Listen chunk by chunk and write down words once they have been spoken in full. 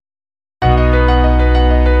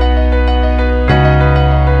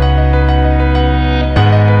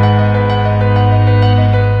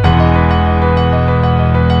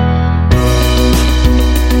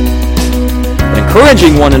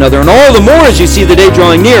encouraging one another, and all the more as you see the day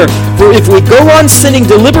drawing near. For if we go on sinning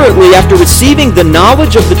deliberately after receiving the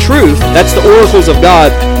knowledge of the truth, that's the oracles of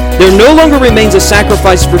God, there no longer remains a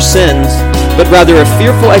sacrifice for sins, but rather a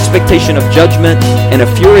fearful expectation of judgment and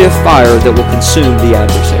a fury of fire that will consume the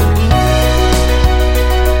adversary.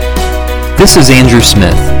 This is Andrew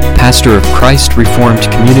Smith, pastor of Christ Reformed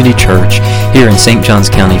Community Church here in St. Johns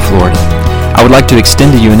County, Florida. I would like to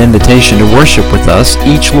extend to you an invitation to worship with us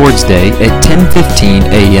each Lord's Day at 10:15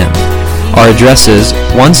 a.m. Our address is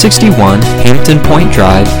 161 Hampton Point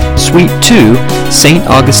Drive, Suite 2, St.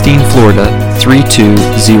 Augustine, Florida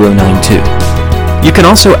 32092. You can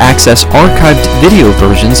also access archived video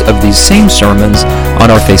versions of these same sermons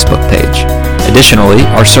on our Facebook page. Additionally,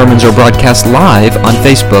 our sermons are broadcast live on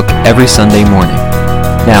Facebook every Sunday morning.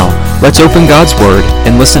 Now, let's open God's Word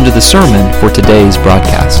and listen to the sermon for today's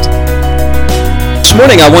broadcast. This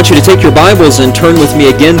morning I want you to take your Bibles and turn with me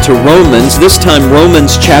again to Romans, this time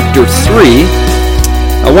Romans chapter 3.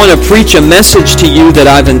 I want to preach a message to you that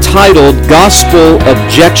I've entitled Gospel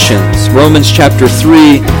Objections. Romans chapter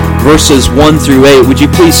 3, verses 1 through 8. Would you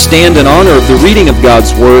please stand in honor of the reading of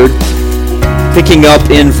God's Word, picking up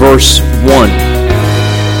in verse 1.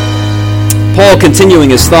 Paul,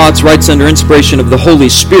 continuing his thoughts, writes under inspiration of the Holy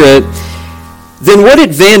Spirit, "Then what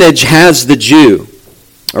advantage has the Jew?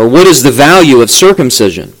 Or what is the value of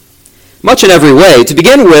circumcision? Much in every way. To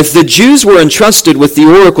begin with, the Jews were entrusted with the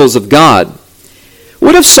oracles of God.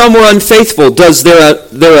 What if some were unfaithful? Does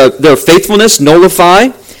their faithfulness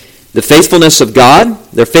nullify the faithfulness of God?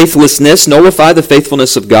 Their faithlessness nullify the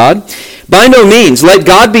faithfulness of God? By no means. Let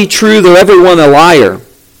God be true, though every one a liar.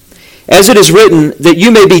 As it is written, that you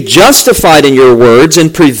may be justified in your words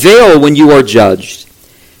and prevail when you are judged.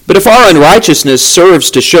 But if our unrighteousness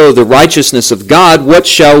serves to show the righteousness of God, what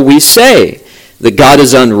shall we say? That God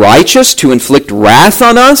is unrighteous to inflict wrath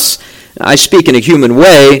on us? I speak in a human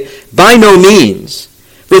way. By no means.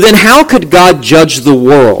 For then how could God judge the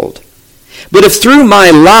world? But if through my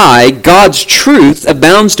lie God's truth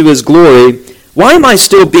abounds to his glory, why am I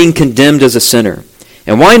still being condemned as a sinner?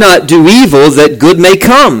 And why not do evil that good may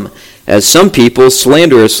come? As some people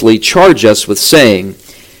slanderously charge us with saying,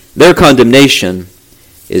 their condemnation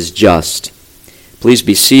is just." Please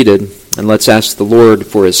be seated, and let's ask the Lord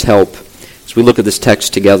for his help as we look at this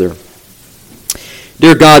text together.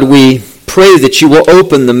 Dear God, we pray that you will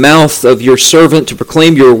open the mouth of your servant to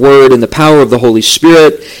proclaim your word in the power of the Holy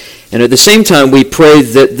Spirit, and at the same time we pray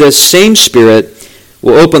that this same Spirit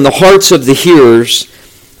will open the hearts of the hearers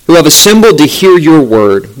who have assembled to hear your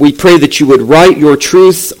word. We pray that you would write your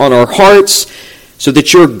truth on our hearts so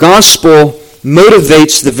that your gospel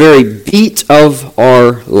motivates the very beat of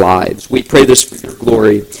our lives. We pray this for your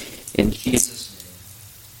glory. In Jesus'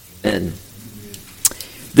 name, amen.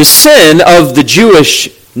 The sin of the Jewish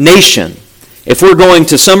nation, if we're going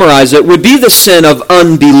to summarize it, would be the sin of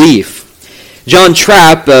unbelief. John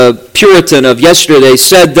Trapp, a Puritan of yesterday,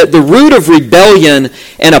 said that the root of rebellion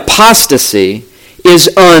and apostasy is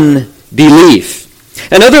unbelief.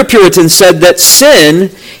 Another Puritan said that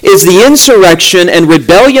sin is the insurrection and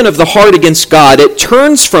rebellion of the heart against God. It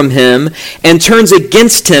turns from him and turns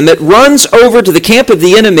against him. It runs over to the camp of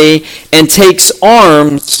the enemy and takes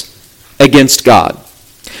arms against God.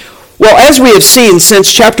 Well, as we have seen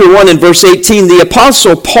since chapter 1 and verse 18, the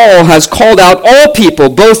Apostle Paul has called out all people,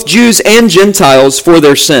 both Jews and Gentiles, for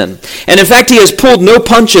their sin. And in fact, he has pulled no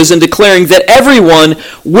punches in declaring that everyone,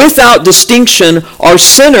 without distinction, are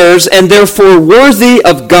sinners and therefore worthy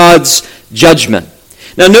of God's judgment.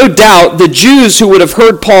 Now, no doubt, the Jews who would have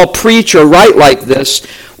heard Paul preach or write like this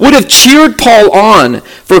would have cheered Paul on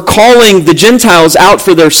for calling the Gentiles out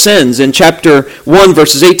for their sins in chapter 1,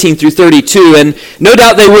 verses 18 through 32. And no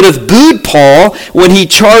doubt they would have booed Paul when he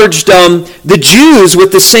charged the Jews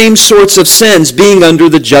with the same sorts of sins, being under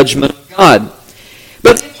the judgment of God.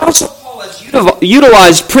 But the Apostle Paul has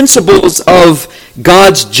utilized principles of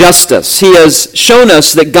God's justice. He has shown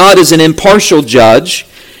us that God is an impartial judge,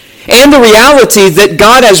 and the reality that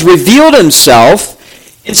God has revealed himself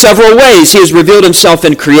in several ways. He has revealed himself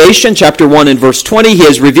in creation, chapter 1 and verse 20. He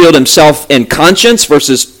has revealed himself in conscience,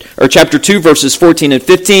 chapter 2, verses 14 and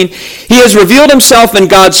 15. He has revealed himself in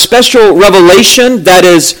God's special revelation, that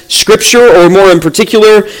is Scripture, or more in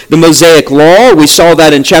particular, the Mosaic Law. We saw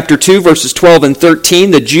that in chapter 2, verses 12 and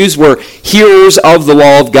 13. The Jews were hearers of the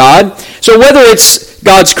law of God. So whether it's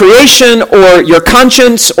God's creation or your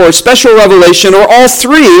conscience or special revelation or all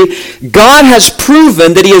three, God has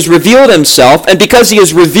proven that he has revealed himself, and because he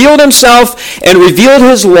has revealed himself and revealed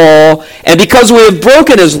his law, and because we have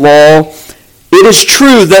broken his law, it is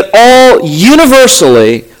true that all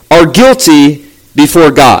universally are guilty before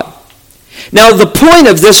God. Now, the point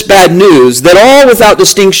of this bad news, that all without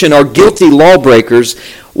distinction are guilty lawbreakers,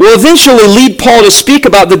 will eventually lead Paul to speak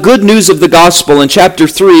about the good news of the gospel in chapter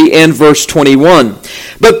 3 and verse 21.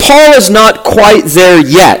 But Paul is not quite there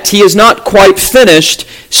yet. He is not quite finished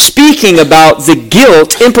speaking about the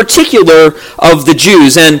guilt, in particular, of the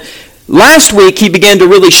Jews. And last week, he began to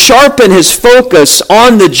really sharpen his focus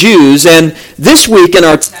on the Jews. And this week in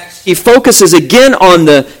our text, he focuses again on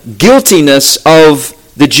the guiltiness of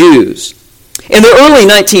the Jews. In the early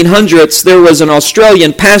 1900s, there was an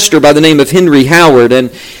Australian pastor by the name of Henry Howard, and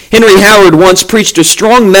Henry Howard once preached a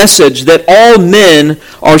strong message that all men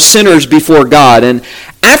are sinners before God. And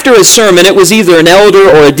after his sermon, it was either an elder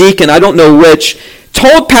or a deacon, I don't know which,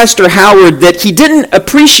 told Pastor Howard that he didn't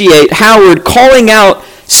appreciate Howard calling out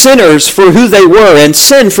sinners for who they were and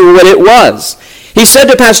sin for what it was. He said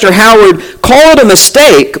to Pastor Howard, "Call it a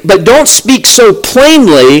mistake, but don't speak so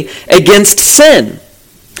plainly against sin."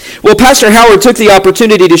 Well, Pastor Howard took the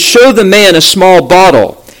opportunity to show the man a small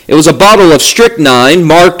bottle. It was a bottle of strychnine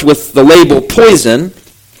marked with the label poison.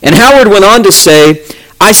 And Howard went on to say,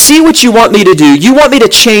 "I see what you want me to do. You want me to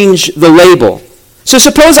change the label. So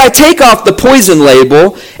suppose I take off the poison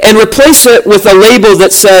label and replace it with a label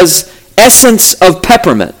that says essence of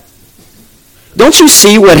peppermint. Don't you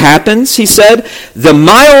see what happens?" he said. "The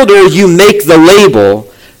milder you make the label,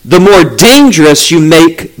 the more dangerous you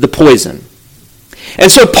make the poison." And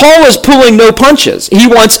so Paul is pulling no punches. He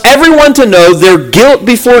wants everyone to know their guilt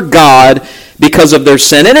before God because of their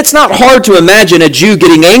sin. And it's not hard to imagine a Jew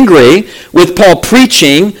getting angry with Paul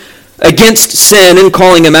preaching against sin and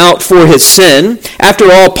calling him out for his sin. After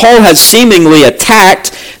all, Paul has seemingly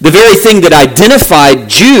attacked the very thing that identified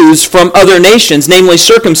Jews from other nations, namely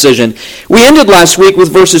circumcision. We ended last week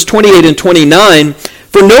with verses 28 and 29.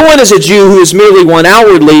 "For no one is a Jew who is merely one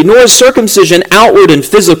outwardly, nor is circumcision outward and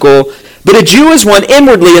physical, but a Jew is one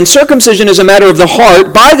inwardly, and circumcision is a matter of the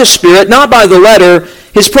heart, by the Spirit, not by the letter.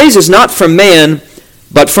 His praise is not from man,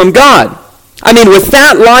 but from God." I mean, with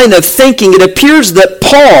that line of thinking, it appears that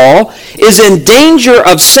Paul is in danger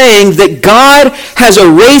of saying that God has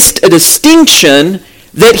erased a distinction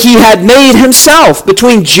that he had made himself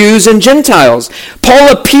between Jews and Gentiles. Paul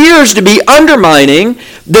appears to be undermining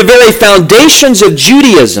the very foundations of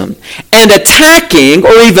Judaism and attacking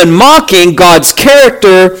or even mocking God's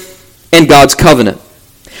character and God's covenant.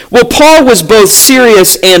 Well, Paul was both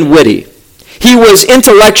serious and witty. He was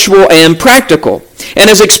intellectual and practical. And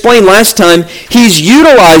as explained last time, he's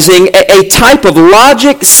utilizing a type of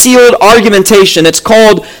logic-sealed argumentation. It's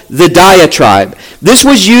called the diatribe. This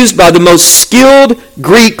was used by the most skilled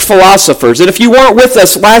Greek philosophers. And if you weren't with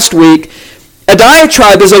us last week, a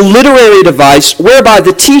diatribe is a literary device whereby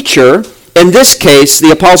the teacher, in this case,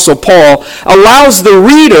 the Apostle Paul, allows the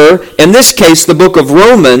reader, in this case, the book of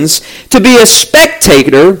Romans, to be a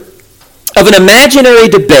spectator of an imaginary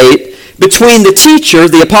debate between the teacher,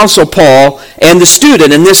 the Apostle Paul, and the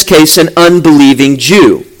student, in this case, an unbelieving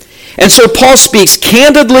Jew. And so Paul speaks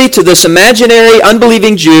candidly to this imaginary,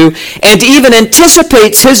 unbelieving Jew and even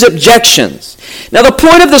anticipates his objections. Now, the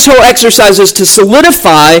point of this whole exercise is to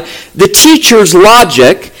solidify the teacher's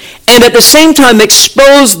logic and at the same time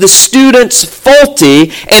expose the student's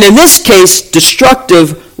faulty, and in this case,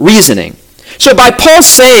 destructive reasoning. So by Paul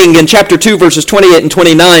saying in chapter 2, verses 28 and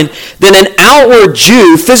 29, that an outward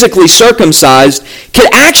Jew, physically circumcised, could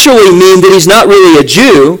actually mean that he's not really a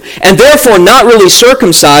Jew, and therefore not really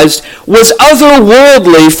circumcised, was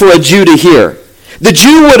otherworldly for a Jew to hear. The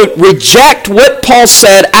Jew would reject what Paul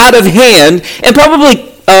said out of hand and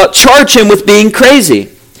probably charge him with being crazy.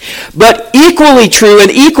 But equally true and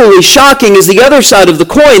equally shocking is the other side of the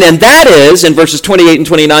coin, and that is, in verses 28 and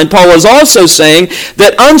 29, Paul is also saying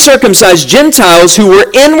that uncircumcised Gentiles who were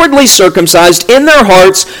inwardly circumcised in their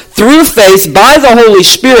hearts through faith by the Holy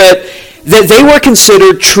Spirit, that they were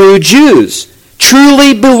considered true Jews,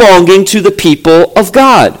 truly belonging to the people of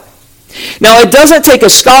God. Now, it doesn't take a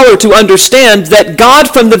scholar to understand that God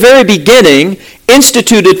from the very beginning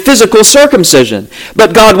instituted physical circumcision.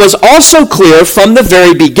 But God was also clear from the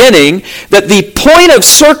very beginning that the point of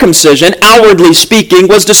circumcision, outwardly speaking,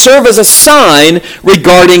 was to serve as a sign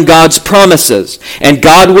regarding God's promises. And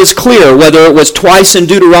God was clear, whether it was twice in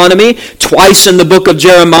Deuteronomy, twice in the book of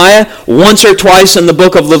Jeremiah, once or twice in the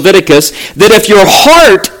book of Leviticus, that if your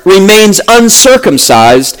heart remains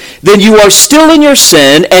uncircumcised, then you are still in your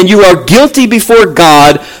sin and you are guilty before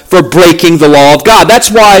God for breaking the law of God.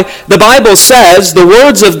 That's why the Bible says, the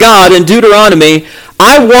words of God in Deuteronomy,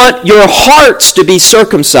 I want your hearts to be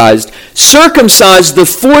circumcised. Circumcise the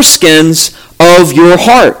foreskins of your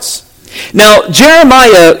hearts. Now,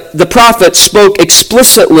 Jeremiah, the prophet, spoke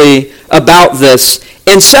explicitly about this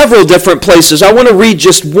in several different places. I want to read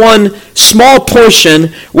just one small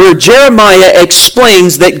portion where Jeremiah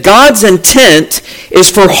explains that God's intent is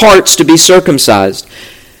for hearts to be circumcised.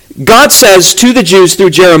 God says to the Jews through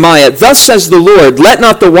Jeremiah, "Thus says the Lord, let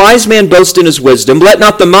not the wise man boast in his wisdom, let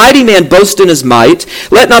not the mighty man boast in his might,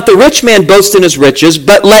 let not the rich man boast in his riches,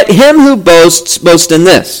 but let him who boasts boast in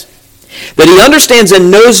this, that he understands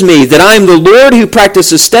and knows me, that I am the Lord who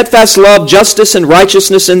practices steadfast love, justice, and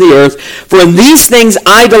righteousness in the earth. For in these things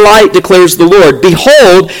I delight, declares the Lord.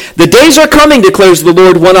 Behold, the days are coming, declares the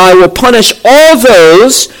Lord, when I will punish all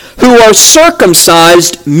those who are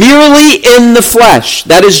circumcised merely in the flesh,"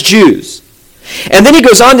 that is Jews. And then he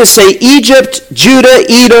goes on to say, "Egypt, Judah,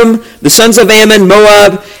 Edom, the sons of Ammon,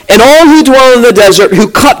 Moab, and all who dwell in the desert, who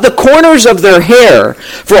cut the corners of their hair.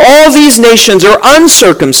 For all these nations are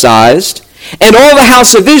uncircumcised, and all the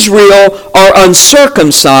house of Israel are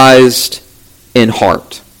uncircumcised in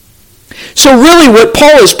heart." So really what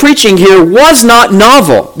Paul is preaching here was not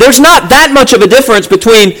novel. There's not that much of a difference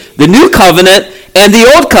between the new covenant and the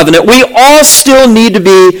old covenant. We all still need to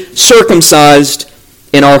be circumcised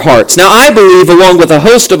in our hearts. Now, I believe, along with a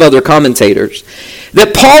host of other commentators,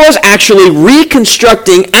 that Paul is actually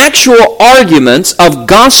reconstructing actual arguments of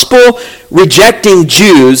gospel-rejecting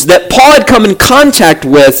Jews that Paul had come in contact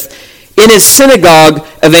with in his synagogue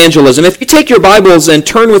evangelism. If you take your Bibles and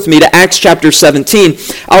turn with me to Acts chapter 17,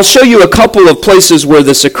 I'll show you a couple of places where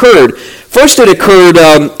this occurred. First, it occurred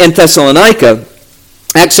in Thessalonica.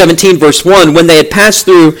 Acts 17, verse 1, when they had passed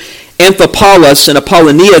through Amphipolis and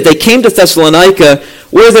Apollonia, they came to Thessalonica,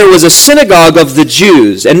 where there was a synagogue of the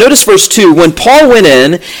Jews. And notice verse 2, when Paul went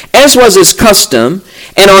in, as was his custom,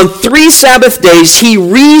 and on 3 Sabbath days he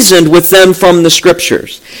reasoned with them from the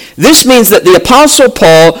Scriptures. This means that the Apostle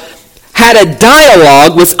Paul had a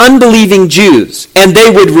dialogue with unbelieving Jews, and they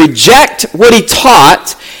would reject what he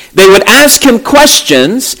taught. They would ask him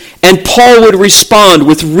questions, and Paul would respond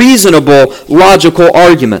with reasonable, logical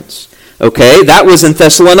arguments. Okay, that was in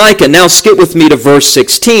Thessalonica. Now skip with me to verse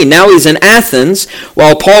 16. Now he's in Athens.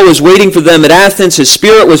 While Paul was waiting for them at Athens, his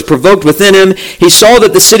spirit was provoked within him. He saw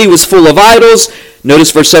that the city was full of idols.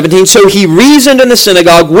 Notice verse 17. So he reasoned in the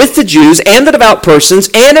synagogue with the Jews and the devout persons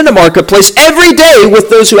and in the marketplace every day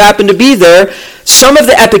with those who happened to be there. Some of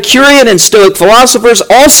the Epicurean and Stoic philosophers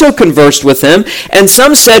also conversed with him, and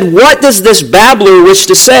some said, "What does this babbler wish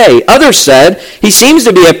to say?" Others said, "He seems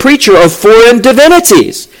to be a preacher of foreign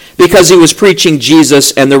divinities," because he was preaching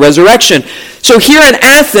Jesus and the resurrection. So here in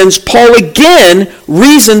Athens, Paul again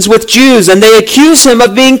reasons with Jews, and they accuse him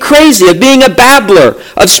of being crazy, of being a babbler,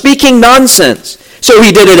 of speaking nonsense. So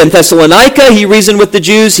he did it in Thessalonica. He reasoned with the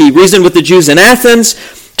Jews. He reasoned with the Jews in Athens.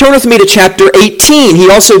 Turn with me to chapter 18. He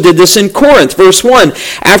also did this in Corinth. Verse 1.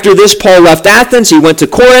 After this, Paul left Athens. He went to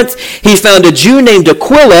Corinth. He found a Jew named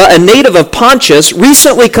Aquila, a native of Pontus,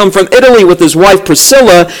 recently come from Italy with his wife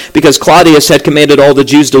Priscilla, because Claudius had commanded all the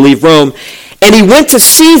Jews to leave Rome. And he went to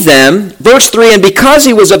see them, verse 3, and because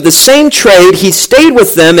he was of the same trade, he stayed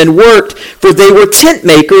with them and worked, for they were tent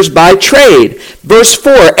makers by trade. Verse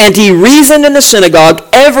 4, and he reasoned in the synagogue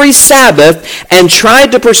every Sabbath and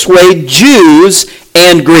tried to persuade Jews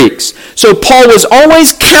and Greeks. So Paul was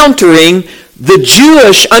always countering the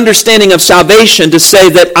Jewish understanding of salvation to say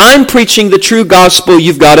that I'm preaching the true gospel,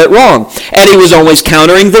 you've got it wrong. And he was always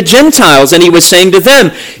countering the Gentiles, and he was saying to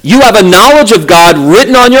them, you have a knowledge of God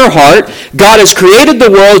written on your heart. God has created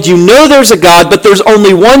the world. You know there's a God, but there's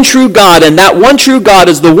only one true God, and that one true God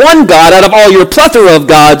is the one God out of all your plethora of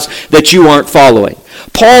gods that you aren't following.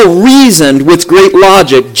 Paul reasoned with great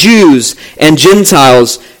logic, Jews and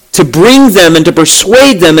Gentiles, to bring them and to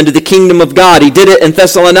persuade them into the kingdom of God. He did it in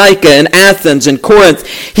Thessalonica, in Athens, in Corinth.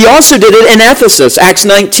 He also did it in Ephesus, Acts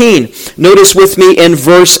 19. Notice with me in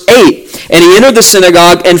verse 8. And he entered the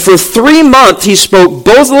synagogue, and for 3 months he spoke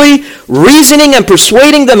boldly, reasoning and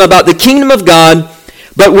persuading them about the kingdom of God.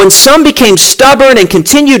 But when some became stubborn and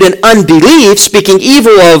continued in unbelief, speaking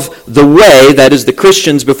evil of the way, that is the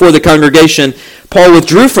Christians, before the congregation, Paul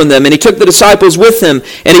withdrew from them, and he took the disciples with him,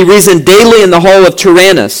 and he reasoned daily in the hall of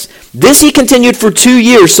Tyrannus. This he continued for 2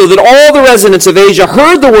 years, so that all the residents of Asia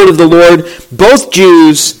heard the word of the Lord, both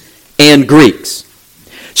Jews and Greeks.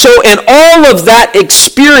 So in all of that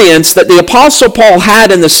experience that the Apostle Paul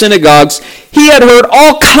had in the synagogues, he had heard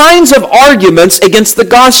all kinds of arguments against the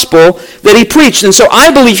gospel that he preached. And so I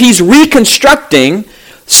believe he's reconstructing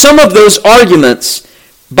some of those arguments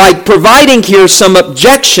by providing here some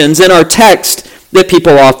objections in our text that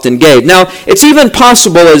people often gave. Now, it's even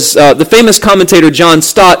possible, as the famous commentator John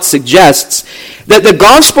Stott suggests, that the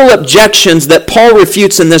gospel objections that Paul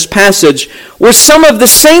refutes in this passage were some of the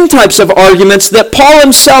same types of arguments that Paul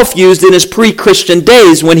himself used in his pre-Christian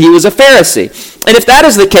days when he was a Pharisee. And if that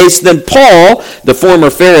is the case, then Paul, the former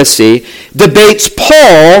Pharisee, debates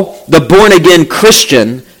Paul, the born-again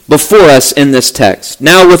Christian, before us in this text.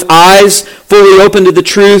 Now, with eyes fully open to the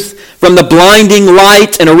truth, from the blinding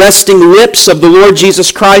light and arresting lips of the Lord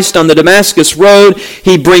Jesus Christ on the Damascus road,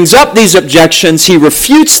 he brings up these objections. He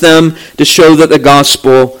refutes them to show that the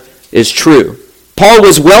gospel is true. Paul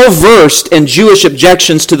was well versed in Jewish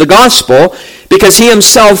objections to the gospel because he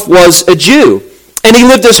himself was a Jew. And he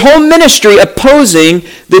lived his whole ministry opposing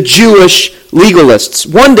the Jewish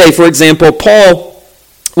legalists. One day, for example, Paul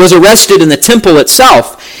was arrested in the temple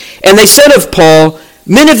itself. And they said of Paul,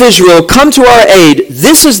 "Men of Israel, come to our aid.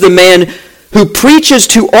 This is the man who preaches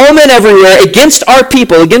to all men everywhere against our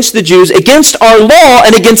people, against the Jews, against our law,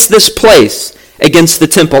 and against this place, against the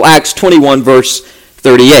temple." Acts 21, verse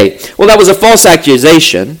 38. Well, that was a false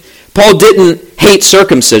accusation. Paul didn't hate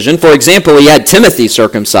circumcision. For example, he had Timothy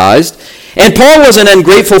circumcised. And Paul wasn't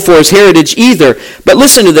ungrateful for his heritage either. But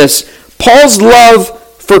listen to this. Paul's love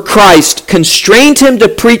for Christ constrained him to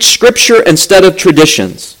preach Scripture instead of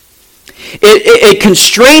traditions. It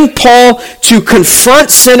constrained Paul to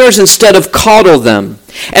confront sinners instead of coddle them,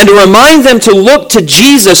 and to remind them to look to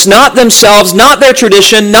Jesus, not themselves, not their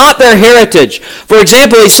tradition, not their heritage. For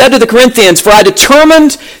example, he said to the Corinthians, "For I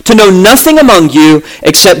determined to know nothing among you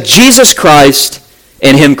except Jesus Christ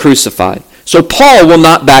and him crucified." So Paul will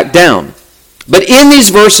not back down. But in these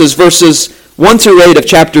verses 1 through 8 of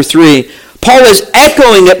chapter 3, Paul is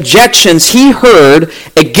echoing objections he heard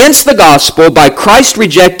against the gospel by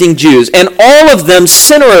Christ-rejecting Jews, and all of them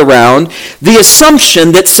center around the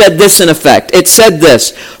assumption that said this in effect. It said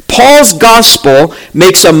this: Paul's gospel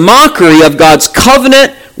makes a mockery of God's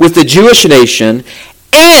covenant with the Jewish nation,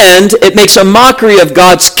 and it makes a mockery of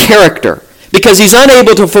God's character because he's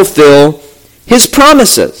unable to fulfill his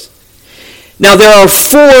promises. Now, there are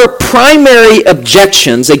 4 primary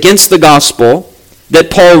objections against the gospel that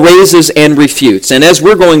Paul raises and refutes. And as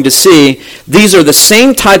we're going to see, these are the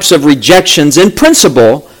same types of rejections in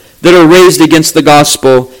principle that are raised against the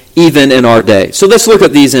gospel even in our day. So let's look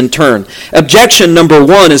at these in turn. Objection number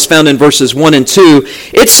 1 is found in verses 1 and 2.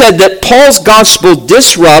 It said that Paul's gospel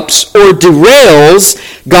disrupts or derails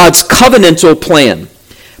God's covenantal plan.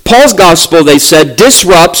 Paul's gospel, they said,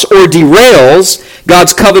 disrupts or derails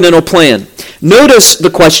God's covenantal plan. Notice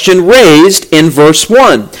the question raised in verse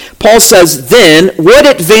 1. Paul says, "Then what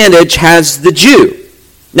advantage has the Jew?"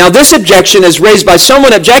 Now this objection is raised by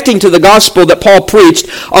someone objecting to the gospel that Paul preached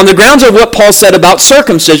on the grounds of what Paul said about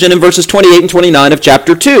circumcision in verses 28 and 29 of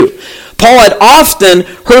chapter 2. Paul had often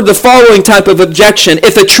heard the following type of objection: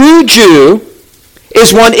 if a true Jew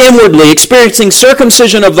is one inwardly experiencing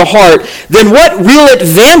circumcision of the heart, then what real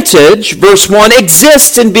advantage, verse 1,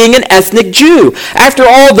 exists in being an ethnic Jew? After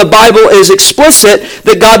all, the Bible is explicit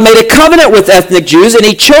that God made a covenant with ethnic Jews and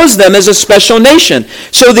he chose them as a special nation.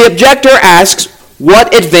 So the objector asks,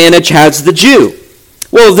 what advantage has the Jew?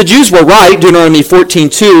 Well, the Jews were right. Deuteronomy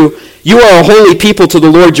 14:2, "You are a holy people to the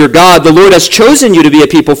Lord your God. The Lord has chosen you to be a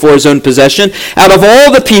people for his own possession out of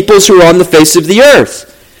all the peoples who are on the face of the earth."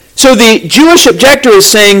 So the Jewish objector is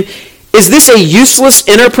saying, is this a useless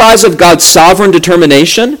enterprise of God's sovereign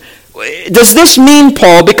determination? Does this mean,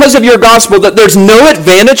 Paul, because of your gospel, that there's no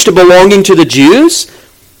advantage to belonging to the Jews,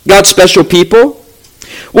 God's special people?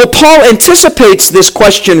 Well, Paul anticipates this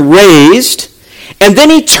question raised, and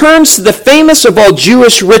then he turns to the famous of all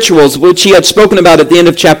Jewish rituals, which he had spoken about at the end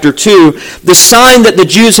of chapter 2, the sign that the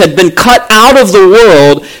Jews had been cut out of the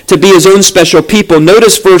world to be his own special people.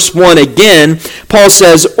 Notice verse 1 again. Paul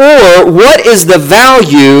says, "Or what is the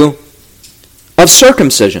value of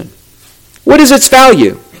circumcision?" What is its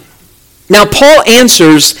value? Now, Paul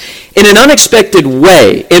answers in an unexpected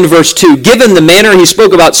way in verse 2, given the manner he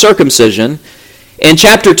spoke about circumcision. In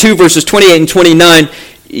chapter 2, verses 28 and 29,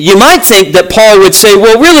 you might think that Paul would say,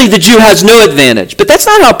 well, really, the Jew has no advantage. But that's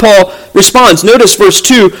not how Paul responds. Notice verse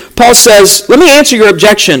 2, Paul says, let me answer your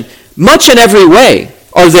objection. Much in every way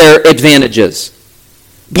are there advantages.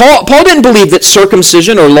 Paul didn't believe that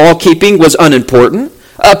circumcision or law-keeping was unimportant.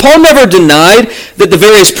 Paul never denied that the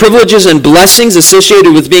various privileges and blessings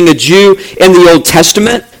associated with being a Jew in the Old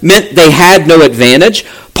Testament meant they had no advantage.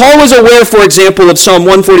 Paul was aware, for example, of Psalm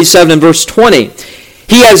 147 and verse 20.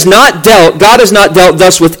 God has not dealt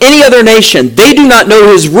thus with any other nation. They do not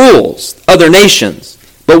know his rules, other nations,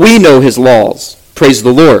 but we know his laws. Praise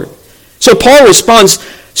the Lord. So Paul responds,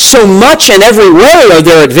 so much in every way are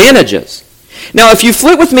there advantages. Now, if you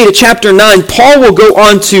flip with me to chapter 9, Paul will go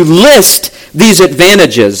on to list these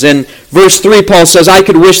advantages. In verse 3, Paul says, I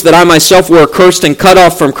could wish that I myself were accursed and cut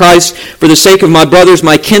off from Christ for the sake of my brothers,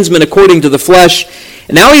 my kinsmen according to the flesh.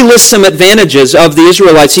 And now he lists some advantages of the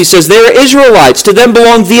Israelites. He says, they are Israelites. To them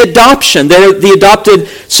belong the adoption. They're the adopted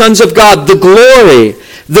sons of God, the glory,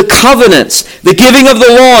 the covenants, the giving of the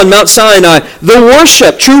law on Mount Sinai, the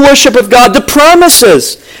worship, true worship of God, the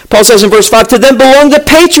promises. Paul says in verse 5, to them belong the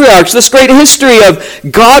patriarchs, this great history of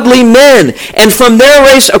godly men. And from their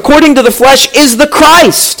race, according to the flesh, is the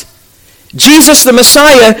Christ. Jesus, the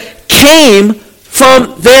Messiah, came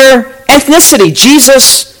from their ethnicity.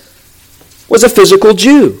 Jesus was a physical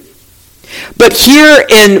Jew. But here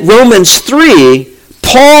in Romans 3,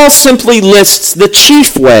 Paul simply lists the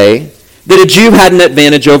chief way that a Jew had an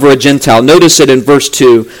advantage over a Gentile. Notice it in verse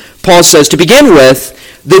 2. Paul says, to begin with,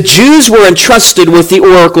 the Jews were entrusted with the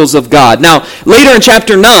oracles of God. Now, later in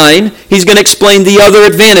chapter 9, he's going to explain the other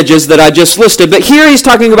advantages that I just listed. But here he's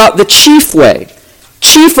talking about the chief way.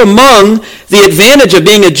 Chief among the advantage of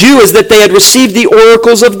being a Jew is that they had received the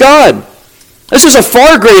oracles of God. This is a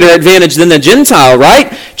far greater advantage than the Gentile,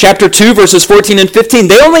 right? Chapter 2, verses 14 and 15.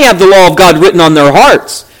 They only have the law of God written on their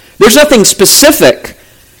hearts. There's nothing specific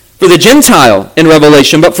for the Gentile in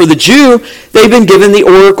Revelation, but for the Jew, they've been given the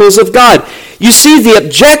oracles of God. You see, the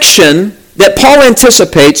objection that Paul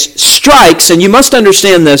anticipates strikes, and you must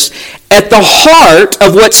understand this, at the heart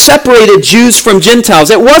of what separated Jews from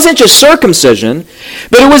Gentiles. It wasn't just circumcision,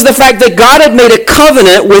 but it was the fact that God had made a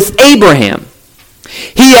covenant with Abraham.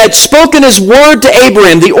 He had spoken his word to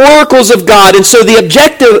Abraham, the oracles of God, and so the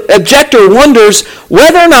objector wonders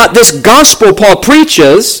whether or not this gospel Paul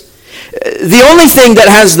preaches, the only thing that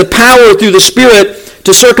has the power through the Spirit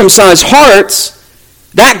to circumcise hearts,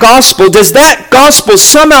 does that gospel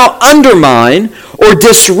somehow undermine or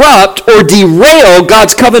disrupt or derail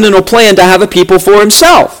God's covenantal plan to have a people for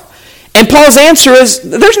himself? And Paul's answer is,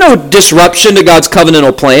 there's no disruption to God's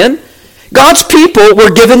covenantal plan. God's people were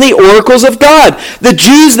given the oracles of God. The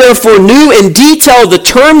Jews therefore knew in detail the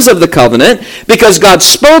terms of the covenant because God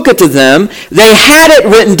spoke it to them. They had it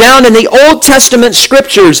written down in the Old Testament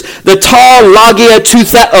scriptures, the ta logia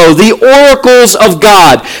tutheo, the oracles of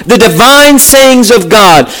God, the divine sayings of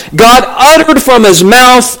God. God uttered from his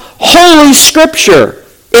mouth holy scripture,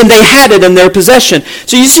 and they had it in their possession.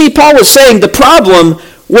 So you see, Paul was saying the problem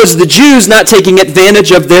was the Jews not taking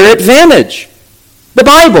advantage of their advantage. The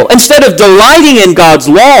Bible. Instead of delighting in God's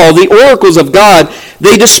law, the oracles of God,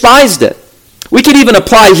 they despised it. We could even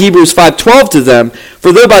apply Hebrews 5:12 to them.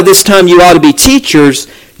 For though by this time you ought to be teachers,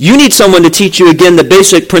 you need someone to teach you again the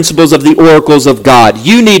basic principles of the oracles of God.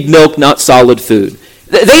 You need milk, not solid food.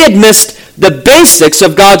 They had missed the basics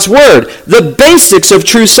of God's word, the basics of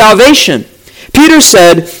true salvation. Peter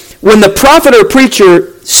said, when the prophet or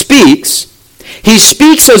preacher speaks, he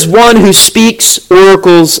speaks as one who speaks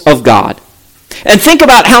oracles of God. And think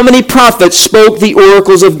about how many prophets spoke the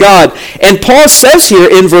oracles of God. And Paul says here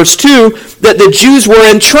in verse 2 that the Jews were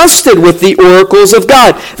entrusted with the oracles of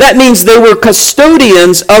God. That means they were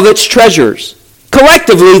custodians of its treasures.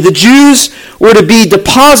 Collectively, the Jews were to be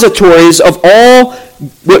depositories of all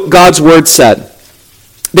what God's word said.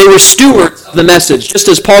 They were stewards of the message. Just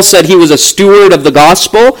as Paul said he was a steward of the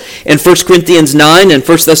gospel in 1 Corinthians 9 and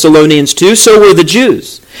 1 Thessalonians 2, so were the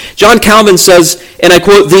Jews. John Calvin says, and I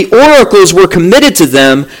quote, the oracles were committed to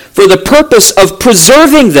them for the purpose of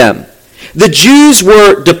preserving them. The Jews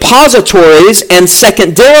were depositories and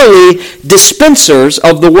secondarily dispensers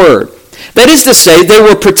of the word. That is to say, they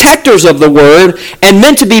were protectors of the word and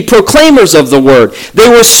meant to be proclaimers of the word. They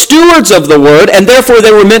were stewards of the word, and therefore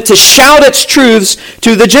they were meant to shout its truths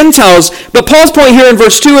to the Gentiles. But Paul's point here in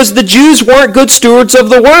verse 2 is the Jews weren't good stewards of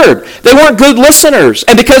the word. They weren't good listeners.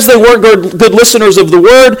 And because they weren't good listeners of the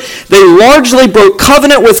word, they largely broke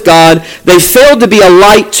covenant with God. They failed to be a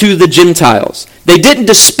light to the Gentiles. They didn't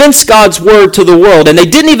dispense God's word to the world, and they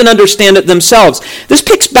didn't even understand it themselves. This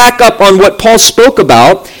picks back up on what Paul spoke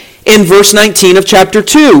about in verse 19 of chapter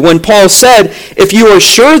 2, when Paul said, if you are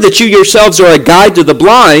sure that you yourselves are a guide to the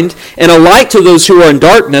blind and a light to those who are in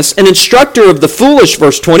darkness, an instructor of the foolish,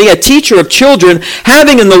 verse 20, a teacher of children,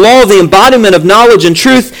 having in the law the embodiment of knowledge and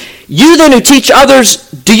truth, you then who teach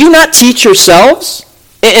others, do you not teach yourselves?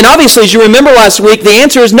 And obviously, as you remember last week, the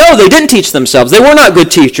answer is no, they didn't teach themselves. They were not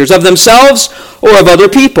good teachers of themselves or of other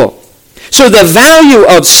people. So the value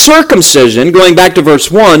of circumcision, going back to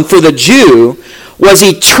verse 1, for the Jew, was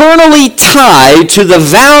eternally tied to the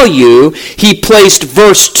value he placed,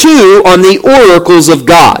 verse 2, on the oracles of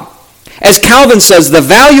God. As Calvin says, the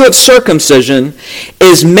value of circumcision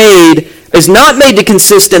is not made to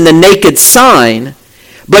consist in the naked sign,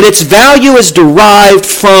 but its value is derived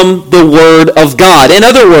from the Word of God. In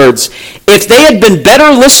other words, if they had been better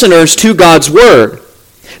listeners to God's Word,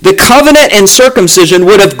 the covenant and circumcision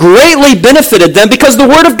would have greatly benefited them, because the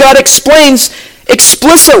Word of God explains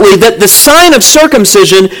explicitly that the sign of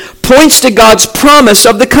circumcision points to God's promise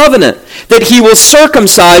of the covenant, that he will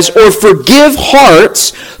circumcise or forgive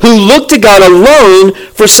hearts who look to God alone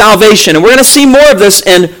for salvation. And we're going to see more of this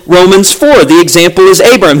in Romans 4. The example is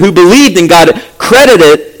Abraham, who believed and God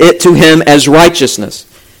credited it to him as righteousness.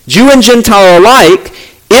 Jew and Gentile alike,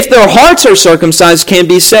 if their hearts are circumcised, can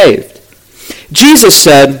be saved. Jesus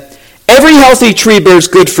said, "Every healthy tree bears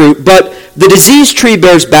good fruit, but the diseased tree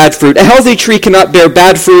bears bad fruit. A healthy tree cannot bear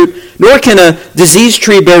bad fruit, nor can a diseased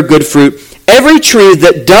tree bear good fruit. Every tree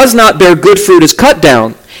that does not bear good fruit is cut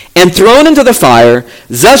down and thrown into the fire.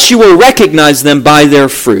 Thus you will recognize them by their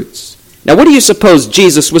fruits." Now, what do you suppose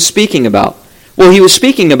Jesus was speaking about? Well, he was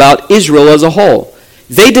speaking about Israel as a whole.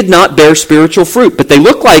 They did not bear spiritual fruit, but they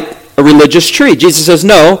look like a religious tree. Jesus says,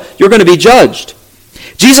 no, you're going to be judged.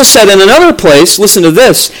 Jesus said in another place, listen to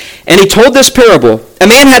this, and he told this parable. A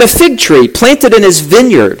man had a fig tree planted in his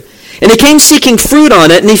vineyard, and he came seeking fruit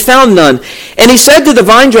on it, and he found none. And he said to the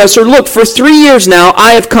vine dresser, "Look, for 3 years now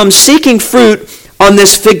I have come seeking fruit on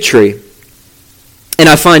this fig tree, and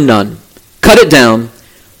I find none. Cut it down.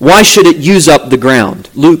 Why should it use up the ground?"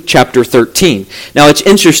 Luke chapter 13. Now it's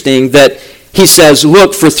interesting that he says,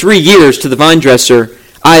 "Look, for 3 years," to the vine dresser,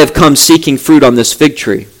 "I have come seeking fruit on this fig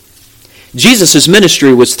tree." Jesus'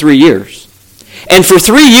 ministry was 3 years. And for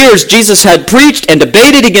 3 years, Jesus had preached and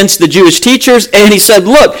debated against the Jewish teachers, and he said,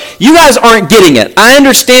 look, you guys aren't getting it. I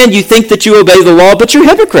understand you think that you obey the law, but you're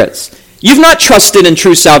hypocrites. You've not trusted in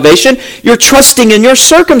true salvation. You're trusting in your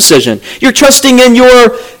circumcision. You're trusting in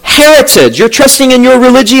your heritage. You're trusting in your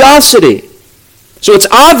religiosity. So it's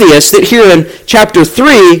obvious that here in chapter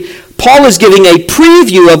 3, Paul is giving a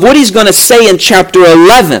preview of what he's going to say in chapter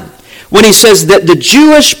 11. When he says that the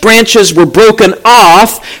Jewish branches were broken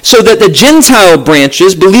off so that the Gentile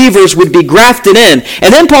branches, believers, would be grafted in.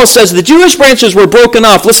 And then Paul says the Jewish branches were broken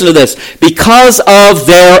off, listen to this, because of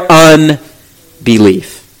their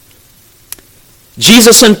unbelief.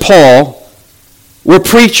 Jesus and Paul were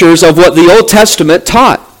preachers of what the Old Testament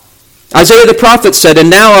taught. Isaiah the prophet said, "And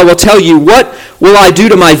now I will tell you, what will I do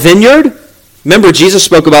to my vineyard?" Remember, Jesus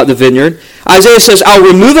spoke about the vineyard. Isaiah says, "I'll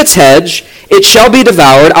remove its hedge, it shall be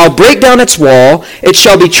devoured. I'll break down its wall, it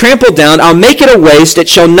shall be trampled down. I'll make it a waste, it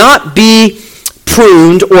shall not be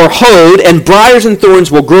pruned or hoed, and briars and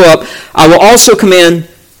thorns will grow up. I will also command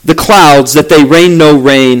the clouds that they rain no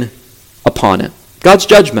rain upon it." God's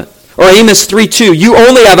judgment. Or Amos 3:2, "You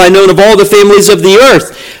only have I known of all the families of the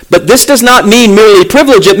earth." But this does not mean merely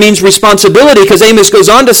privilege, it means responsibility, because Amos goes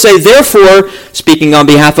on to say, "Therefore," speaking on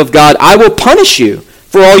behalf of God, "I will punish you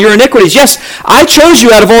for all your iniquities." Yes, I chose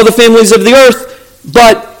you out of all the families of the earth,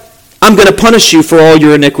 but I'm going to punish you for all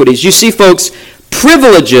your iniquities. You see, folks,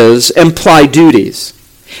 privileges imply duties.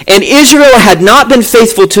 And Israel had not been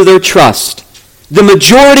faithful to their trust. The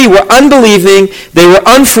majority were unbelieving, they were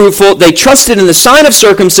unfruitful, they trusted in the sign of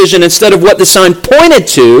circumcision instead of what the sign pointed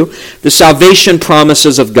to, the salvation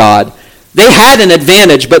promises of God. They had an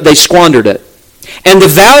advantage, but they squandered it. And the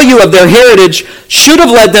value of their heritage should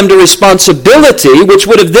have led them to responsibility, which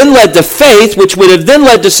would have then led to faith, which would have then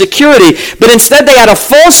led to security. But instead they had a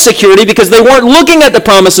false security because they weren't looking at the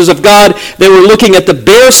promises of God. They were looking at the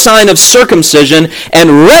bare sign of circumcision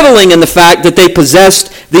and reveling in the fact that they possessed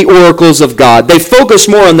the oracles of God. They focused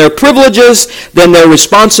more on their privileges than their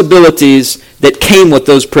responsibilities that came with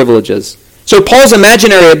those privileges. So Paul's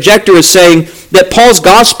imaginary objector is saying that Paul's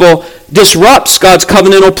gospel disrupts God's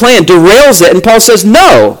covenantal plan, derails it, and Paul says,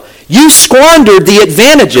 no, you squandered the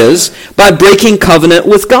advantages by breaking covenant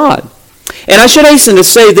with God. And I should hasten to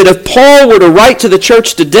say that if Paul were to write to the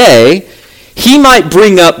church today, he might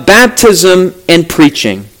bring up baptism and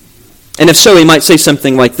preaching. And if so, he might say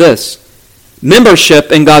something like this: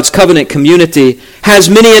 membership in God's covenant community has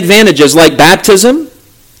many advantages, like baptism,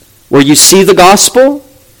 where you see the gospel,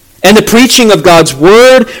 and the preaching of God's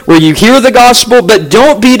word, where you hear the gospel. But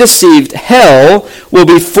don't be deceived. Hell will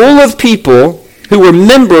be full of people who were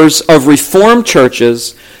members of Reformed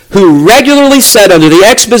churches who regularly sat under the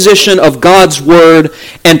exposition of God's word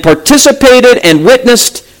and participated and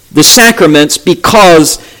witnessed the sacraments,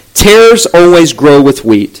 because tares always grow with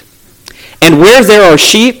wheat. And where there are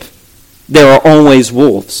sheep, there are always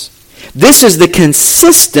wolves. This is the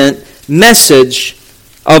consistent message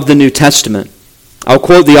of the New Testament. I'll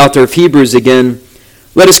quote the author of Hebrews again.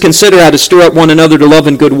 "Let us consider how to stir up one another to love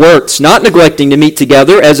and good works, not neglecting to meet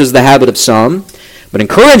together, as is the habit of some, but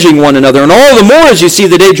encouraging one another, and all the more as you see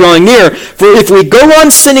the day drawing near. For if we go on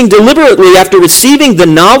sinning deliberately after receiving the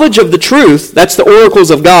knowledge of the truth," that's the oracles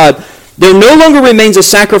of God, "there no longer remains a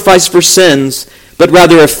sacrifice for sins, but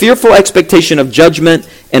rather a fearful expectation of judgment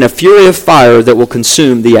and a fury of fire that will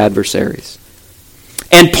consume the adversaries."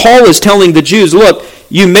 And Paul is telling the Jews, look,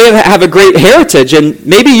 you may have a great heritage, and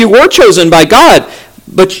maybe you were chosen by God,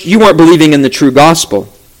 but you weren't believing in the true gospel.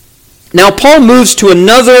 Now, Paul moves to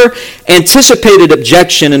another anticipated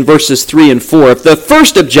objection in verses 3 and 4. If the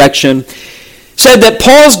first objection said that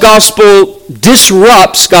Paul's gospel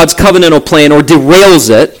disrupts God's covenantal plan or derails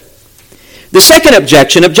it, the second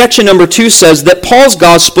objection, objection number 2, says that Paul's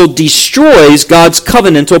gospel destroys God's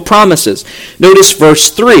covenantal promises. Notice verse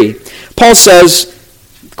 3. Paul says,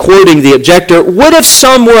 quoting the objector, "What if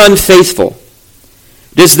some were unfaithful?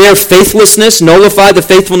 Does their faithlessness nullify the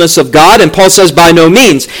faithfulness of God?" And Paul says, "By no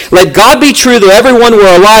means. Let God be true, though everyone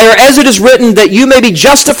were a liar, as it is written, that you may be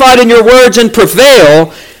justified in your words and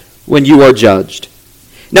prevail when you are judged."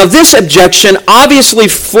 Now, this objection obviously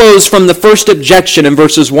flows from the first objection in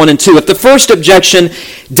verses 1 and 2. If the first objection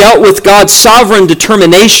dealt with God's sovereign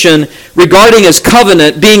determination regarding his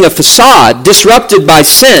covenant being a facade, disrupted by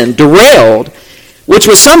sin, derailed, which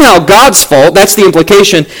was somehow God's fault, that's the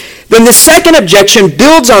implication, then the second objection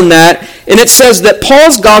builds on that, and it says that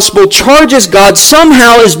Paul's gospel charges God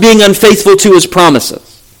somehow as being unfaithful to his promises.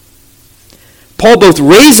 Paul both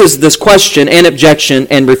raises this question and objection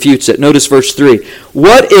and refutes it. Notice verse 3.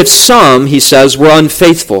 "What if some," he says, "were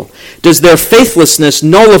unfaithful? Does their faithlessness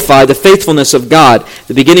nullify the faithfulness of God?"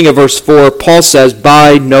 The beginning of verse 4, Paul says,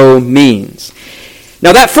 "By no means."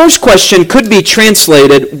 Now that first question could be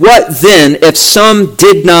translated, "What then if some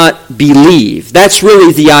did not believe?" That's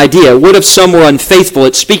really the idea. What if some were unfaithful?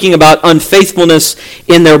 It's speaking about unfaithfulness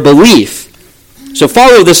in their belief. So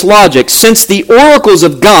follow this logic. Since the oracles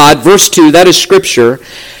of God, verse 2, that is Scripture,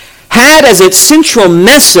 had as its central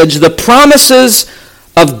message the promises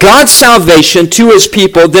of God's salvation to his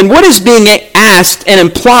people, then what is being asked and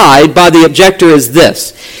implied by the objector is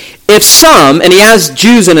this. If some, and he has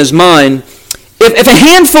Jews in his mind, if a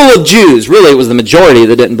handful of Jews, really it was the majority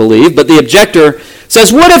that didn't believe, but the objector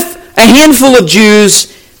says, what if a handful of Jews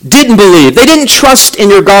didn't believe? They didn't trust in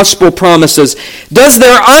your gospel promises. Does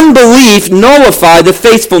their unbelief nullify the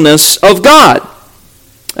faithfulness of God?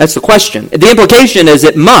 That's the question. The implication is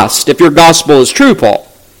it must, if your gospel is true, Paul.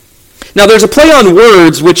 Now there's a play on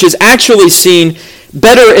words which is actually seen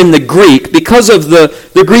better in the Greek because of the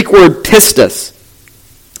Greek word pistis.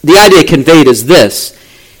 The idea conveyed is this.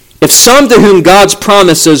 If some to whom God's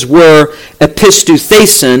promises were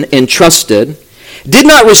epistuthesin, entrusted, did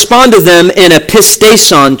not respond to them in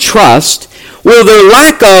epistason, trust, will their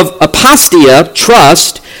lack of apostia,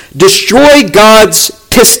 trust, destroy God's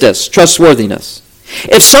pistis, trustworthiness?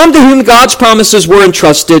 If some to whom God's promises were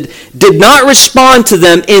entrusted did not respond to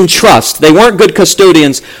them in trust, they weren't good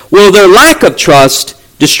custodians, will their lack of trust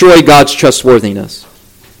destroy God's trustworthiness?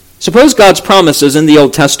 Suppose God's promises in the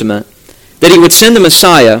Old Testament that he would send the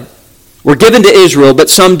Messiah were given to Israel,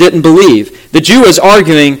 but some didn't believe. The Jew is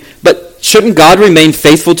arguing, but shouldn't God remain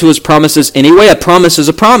faithful to his promises anyway? A promise is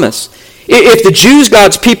a promise. If the Jews,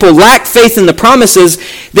 God's people, lack faith in the promises,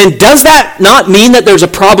 then does that not mean that there's a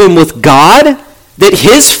problem with God? That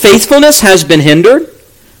his faithfulness has been hindered?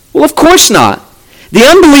 Well, of course not. The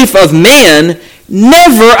unbelief of man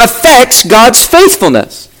never affects God's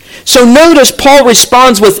faithfulness. So notice Paul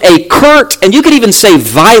responds with a curt, and you could even say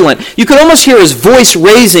violent. You could almost hear his voice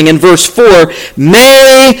raising in verse 4,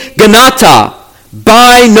 me ganata,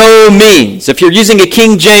 by no means. If you're using a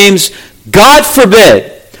King James, God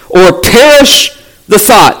forbid, or perish the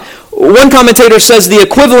thought. One commentator says the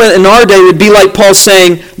equivalent in our day would be like Paul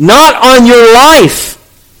saying, not on your life,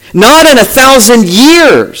 not in 1,000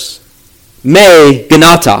 years, me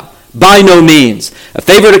ganata. By no means. A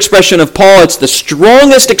favorite expression of Paul, it's the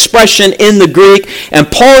strongest expression in the Greek, and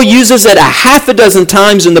Paul uses it 6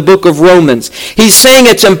 times in the book of Romans. He's saying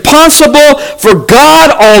it's impossible for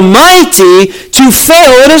God Almighty to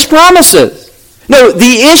fail in his promises. No,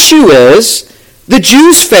 the issue is the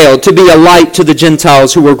Jews failed to be a light to the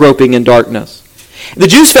Gentiles who were groping in darkness. The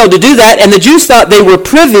Jews failed to do that, and the Jews thought they were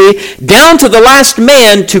privy down to the last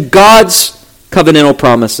man to God's covenantal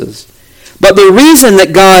promises. But the reason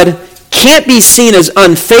that God can't be seen as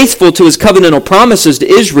unfaithful to his covenantal promises to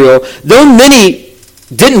Israel, though many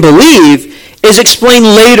didn't believe, is explained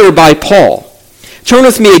later by Paul. Turn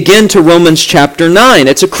with me again to Romans chapter 9.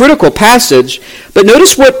 It's a critical passage, but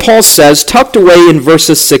notice what Paul says tucked away in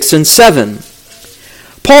verses 6 and 7.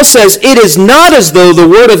 Paul says, it is not as though the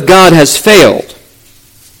word of God has failed.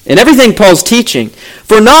 in everything Paul's teaching.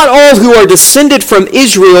 For not all who are descended from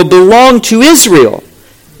Israel belong to Israel.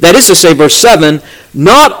 That is to say, verse 7,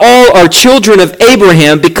 not all are children of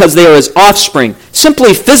Abraham because they are his offspring.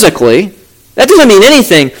 Simply physically, that doesn't mean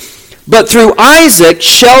anything. But through Isaac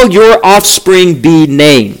shall your offspring be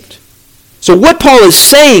named. So what Paul is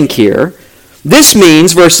saying here, this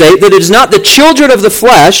means, verse 8, that it is not the children of the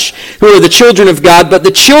flesh who are the children of God, but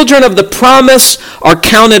the children of the promise are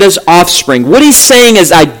counted as offspring. What he's saying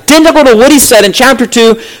is identical to what he said in chapter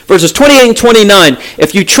 2, verses 28 and 29.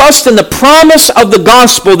 If you trust in the promise of the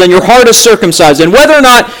gospel, then your heart is circumcised. And whether or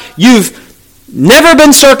not you've never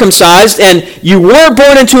been circumcised and you weren't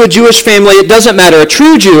born into a Jewish family, it doesn't matter. A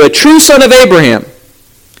true Jew, a true son of Abraham,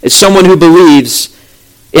 is someone who believes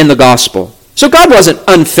in the gospel. So God wasn't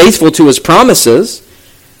unfaithful to his promises.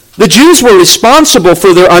 The Jews were responsible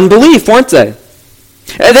for their unbelief, weren't they?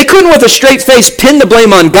 They couldn't with a straight face pin the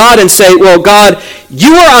blame on God and say, well, God,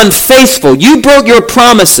 you are unfaithful. You broke your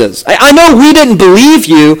promises. I know we didn't believe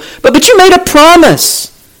you, but you made a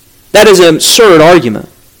promise. That is an absurd argument.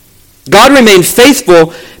 God remained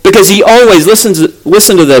faithful because he always, listen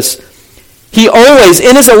to this, he always,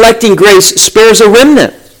 in his electing grace, spares a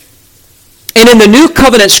remnant. And in the New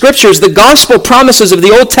Covenant Scriptures, the gospel promises of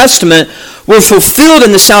the Old Testament were fulfilled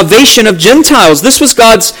in the salvation of Gentiles. This was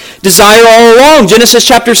God's desire all along. Genesis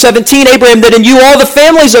chapter 17, Abraham, that in you all the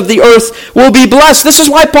families of the earth will be blessed. This is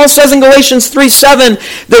why Paul says in Galatians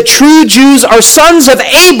 3:7 that true Jews are sons of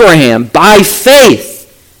Abraham by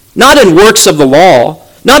faith, not in works of the law,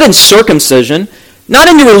 not in circumcision, not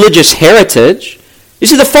in your religious heritage. You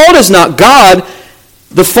see, the fault is not God.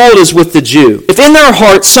 The fault is with the Jew. If in their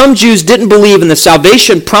heart some Jews didn't believe in the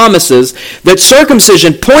salvation promises that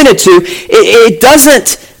circumcision pointed to, it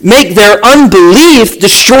doesn't make their unbelief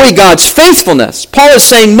destroy God's faithfulness. Paul is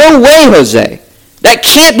saying, no way, Jose. That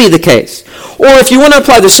can't be the case. Or if you want to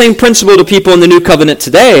apply the same principle to people in the New Covenant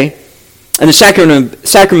today, and the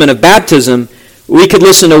sacrament of baptism, we could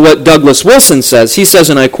listen to what Douglas Wilson says. He says,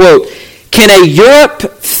 and I quote, "Can a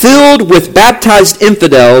Europe filled with baptized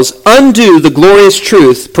infidels undo the glorious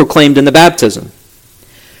truth proclaimed in the baptism?"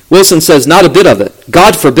 Wilson says, not a bit of it.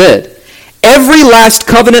 God forbid. Every last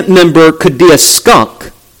covenant member could be a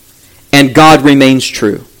skunk, and God remains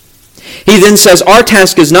true. He then says, our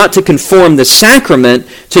task is not to conform the sacrament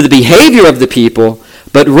to the behavior of the people,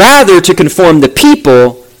 but rather to conform the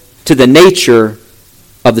people to the nature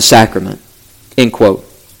of the sacrament. End quote.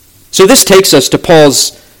 So this takes us to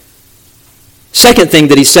Paul's second thing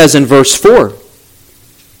that he says in verse 4.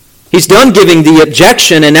 He's done giving the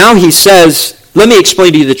objection, and now he says, let me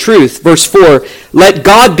explain to you the truth. Verse 4, let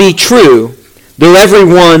God be true, though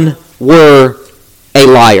everyone were a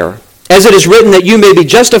liar. As it is written, that you may be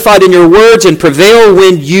justified in your words and prevail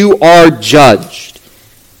when you are judged.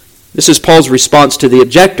 This is Paul's response to the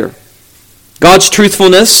objector. God's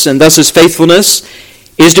truthfulness, and thus his faithfulness,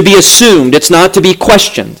 is to be assumed. It's not to be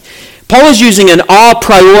questioned. Paul is using an a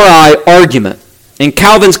priori argument. In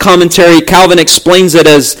Calvin's commentary, Calvin explains it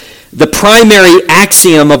as the primary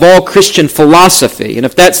axiom of all Christian philosophy. And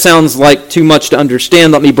if that sounds like too much to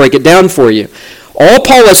understand, let me break it down for you. All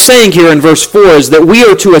Paul is saying here in verse 4 is that we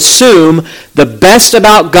are to assume the best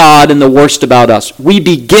about God and the worst about us. We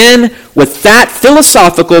begin with that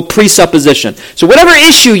philosophical presupposition. So whatever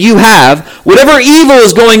issue you have, whatever evil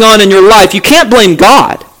is going on in your life, you can't blame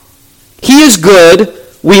God. He is good.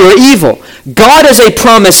 We are evil. God is a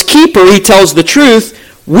promise keeper. He tells the truth.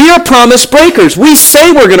 We are promise breakers. We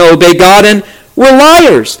say we're going to obey God, and we're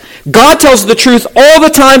liars. God tells the truth all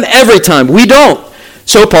the time, every time. We don't.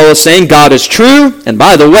 So Paul is saying God is true, and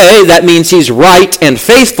by the way, that means he's right and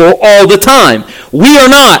faithful all the time. We are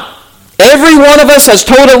not. Every one of us has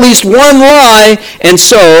told at least one lie, and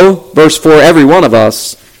so, verse 4, every one of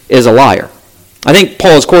us is a liar. I think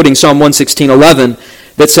Paul is quoting Psalm 116:11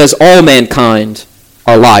 that says all mankind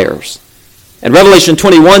are liars. And Revelation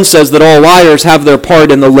 21 says that all liars have their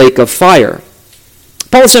part in the lake of fire.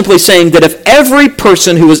 Paul is simply saying that if every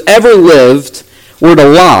person who has ever lived were to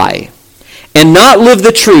lie and not live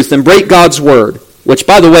the truth and break God's word, which,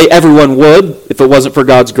 by the way, everyone would if it wasn't for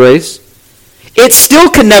God's grace, it still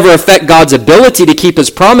can never affect God's ability to keep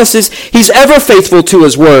his promises. He's ever faithful to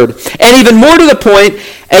his word. And even more to the point,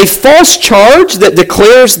 a false charge that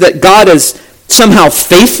declares that God is somehow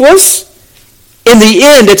faithless, in the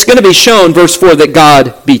end, it's going to be shown, verse 4, that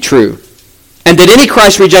God be true. And that any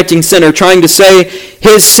Christ-rejecting sinner trying to say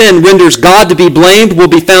his sin renders God to be blamed will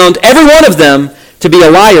be found, every one of them, to be a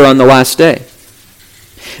liar on the last day.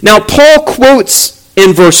 Now, Paul quotes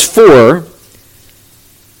in verse 4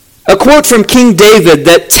 a quote from King David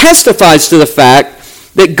that testifies to the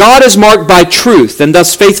fact that God is marked by truth, and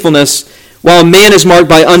thus faithfulness while man is marked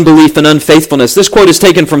by unbelief and unfaithfulness. This quote is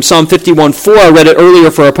taken from Psalm 51:4. I read it earlier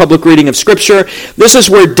for our public reading of Scripture. This is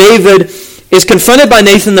where David is confronted by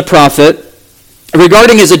Nathan the prophet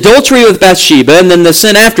regarding his adultery with Bathsheba, and then the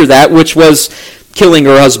sin after that, which was killing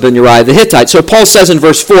her husband Uriah the Hittite. So Paul says in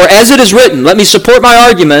verse 4, "As it is written," let me support my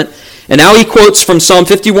argument, and now he quotes from Psalm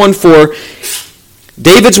 51:4,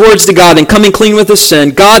 David's words to God in coming clean with his sin,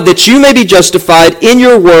 "God, that you may be justified in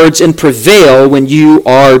your words and prevail when you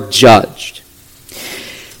are judged."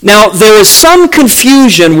 Now, there is some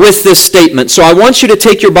confusion with this statement, so I want you to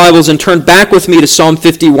take your Bibles and turn back with me to Psalm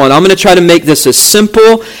 51. I'm going to try to make this as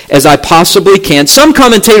simple as I possibly can. Some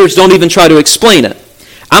commentators don't even try to explain it.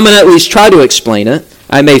 I'm going to at least try to explain it.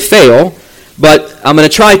 I may fail, but I'm going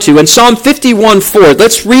to try to. In Psalm 51:4,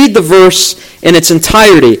 let's read the verse in its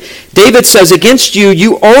entirety. David says, "Against you,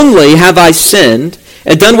 you only have I sinned,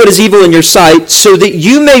 and done what is evil in your sight, so that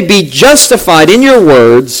you may be justified in your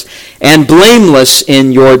words and blameless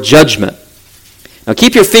in your judgment." Now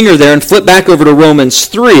keep your finger there and flip back over to Romans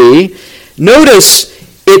 3. Notice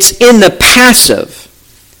it's in the passive.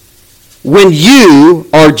 When you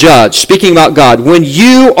are judged, speaking about God, when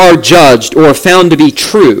you are judged or found to be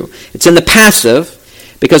true, it's in the passive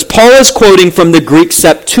because Paul is quoting from the Greek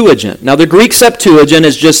Septuagint. Now the Greek Septuagint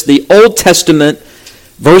is just the Old Testament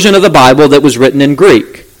version of the Bible that was written in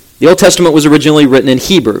Greek. The Old Testament was originally written in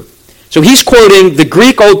Hebrew. So he's quoting the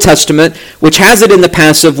Greek Old Testament, which has it in the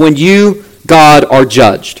passive, when you, God, are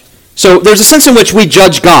judged. So there's a sense in which we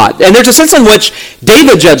judge God, and there's a sense in which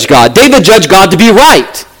David judged God. David judged God to be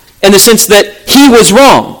right, in the sense that he was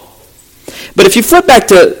wrong. But if you flip back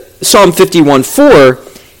to Psalm 51:4,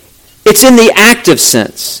 it's in the active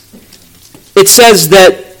sense. It says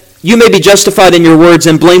that you may be justified in your words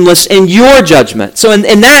and blameless in your judgment. So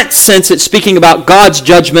in that sense, it's speaking about God's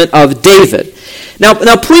judgment of David. Now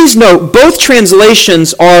please note, both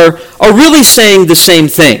translations are really saying the same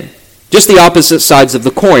thing, just the opposite sides of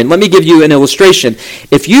the coin. Let me give you an illustration.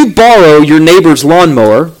 If you borrow your neighbor's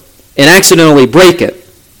lawnmower and accidentally break it,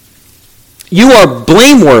 you are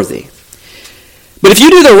blameworthy. But if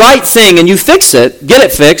you do the right thing and you fix it, get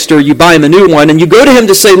it fixed, or you buy him a new one, and you go to him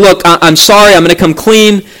to say, "Look, I'm sorry, I'm going to come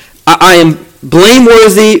clean. I am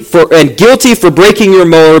blameworthy and guilty for breaking your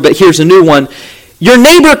mower, but here's a new one." Your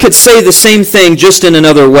neighbor could say the same thing just in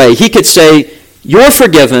another way. He could say, "You're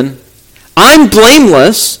forgiven. I'm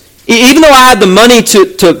blameless. Even though I had the money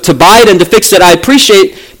to buy it and to fix it, I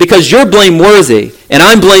appreciate because you're blameworthy, and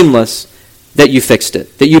I'm blameless that you fixed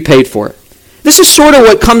it, that you paid for it." This is sort of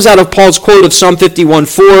what comes out of Paul's quote of Psalm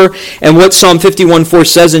 51:4 and what Psalm 51:4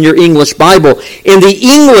 says in your English Bible. In the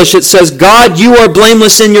English, it says, "God, you are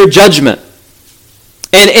blameless in your judgment."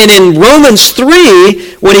 And in Romans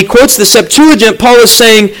 3, when he quotes the Septuagint, Paul is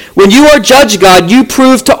saying, when you are judged, God, you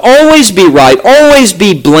prove to always be right, always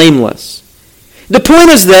be blameless. The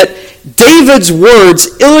point is that David's words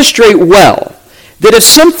illustrate well that if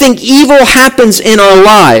something evil happens in our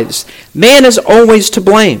lives, man is always to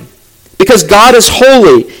blame. Because God is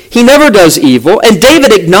holy. He never does evil. And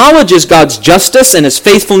David acknowledges God's justice and his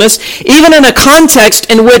faithfulness, even in a context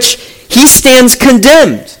in which he stands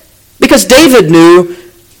condemned. Because David knew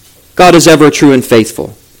God is ever true and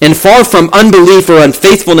faithful. And far from unbelief or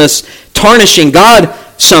unfaithfulness tarnishing God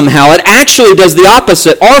somehow, it actually does the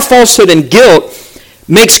opposite. Our falsehood and guilt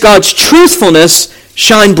makes God's truthfulness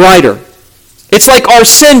shine brighter. It's like our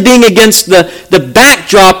sin being against the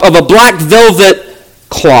backdrop of a black velvet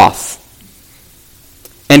cloth.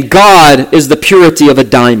 And God is the purity of a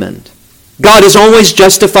diamond. God is always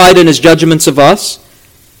justified in his judgments of us.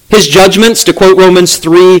 His judgments, to quote Romans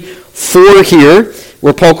 3:4 here,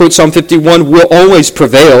 where Paul quotes Psalm 51, will always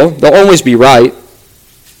prevail. They'll always be right.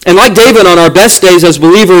 And like David, on our best days as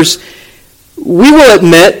believers, we will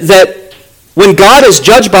admit that when God is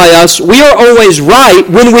judged by us, we are always right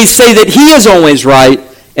when we say that he is always right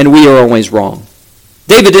and we are always wrong.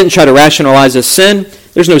 David didn't try to rationalize his sin.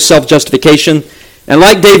 There's no self-justification. And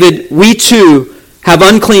like David, we too have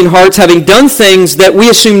unclean hearts, having done things that we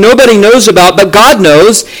assume nobody knows about, but God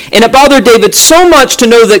knows. And it bothered David so much to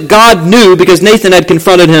know that God knew, because Nathan had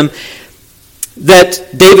confronted him,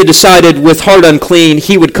 that David decided with heart unclean,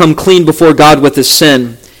 he would come clean before God with his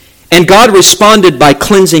sin. And God responded by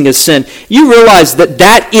cleansing his sin. You realize that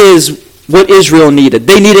that is what Israel needed.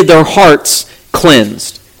 They needed their hearts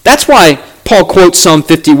cleansed. That's why Paul quotes Psalm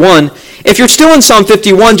 51. If you're still in Psalm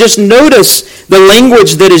 51, just notice the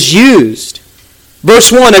language that is used.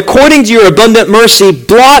 Verse 1, according to your abundant mercy,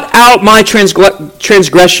 blot out my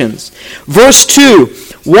transgressions. Verse 2,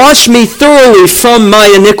 wash me thoroughly from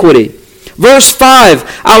my iniquity. Verse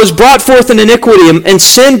 5, I was brought forth in iniquity, and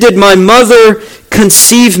sin did my mother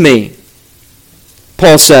conceive me.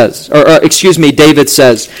 Paul says, David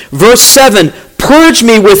says. Verse 7, purge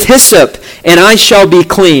me with hyssop, and I shall be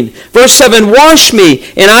clean. Verse 7, wash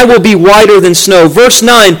me, and I will be whiter than snow. Verse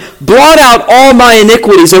 9, blot out all my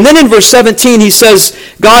iniquities. And then in verse 17 he says,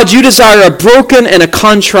 God, you desire a broken and a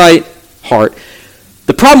contrite heart.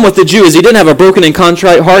 The problem with the Jew is he didn't have a broken and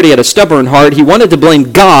contrite heart. He had a stubborn heart. He wanted to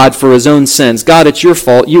blame God for his own sins. God, it's your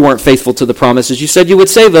fault. You weren't faithful to the promises. You said you would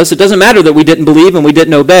save us. It doesn't matter that we didn't believe and we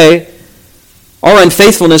didn't obey. Our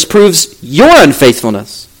unfaithfulness proves your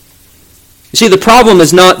unfaithfulness. You see, the problem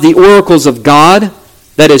is not the oracles of God,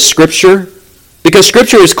 that is Scripture, because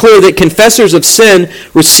Scripture is clear that confessors of sin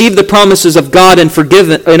receive the promises of God and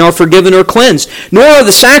are forgiven or cleansed. Nor are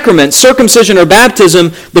the sacraments, circumcision or baptism,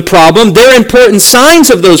 the problem. They're important signs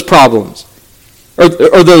of those problems,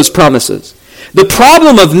 or those promises. The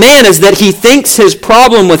problem of man is that he thinks his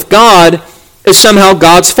problem with God is somehow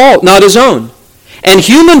God's fault, not his own. And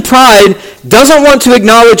human pride doesn't want to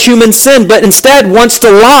acknowledge human sin, but instead wants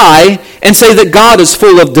to lie and say that God is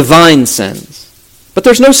full of divine sins. But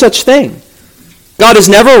there's no such thing. God is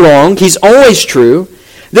never wrong. He's always true.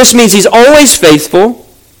 This means he's always faithful,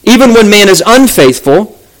 even when man is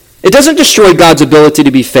unfaithful. It doesn't destroy God's ability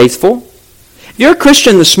to be faithful. If you're a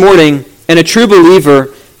Christian this morning and a true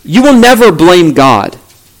believer, you will never blame God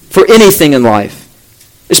for anything in life,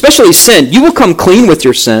 especially sin. You will come clean with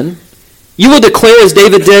your sin. You will declare, as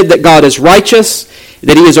David did, that God is righteous,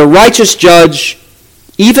 that he is a righteous judge,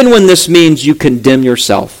 even when this means you condemn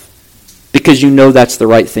yourself, because you know that's the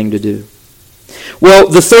right thing to do. Well,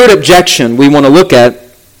 the third objection we want to look at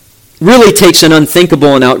really takes an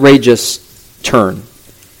unthinkable and outrageous turn.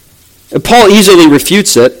 Paul easily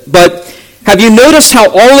refutes it, but have you noticed how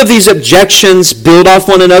all of these objections build off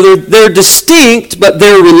one another? They're distinct, but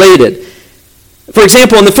they're related. For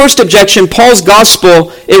example, in the first objection, Paul's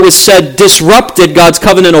gospel, it was said, disrupted God's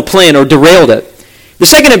covenantal plan or derailed it. The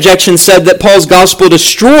second objection said that Paul's gospel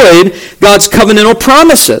destroyed God's covenantal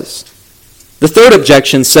promises. The third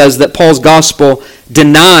objection says that Paul's gospel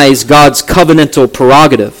denies God's covenantal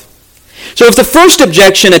prerogative. So if the first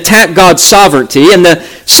objection attacked God's sovereignty and the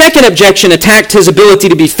second objection attacked his ability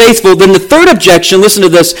to be faithful, then the third objection, listen to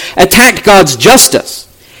this, attacked God's justice.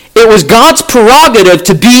 It was God's prerogative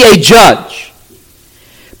to be a judge.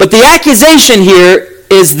 But the accusation here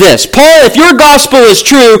is this. Paul, if your gospel is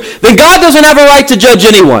true, then God doesn't have a right to judge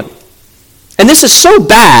anyone. And this is so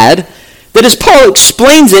bad that as Paul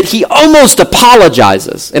explains it, he almost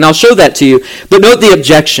apologizes. And I'll show that to you. But note the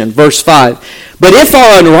objection, verse 5. But if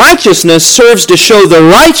our unrighteousness serves to show the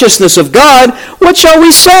righteousness of God, what shall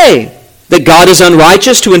we say? That God is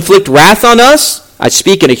unrighteous to inflict wrath on us? I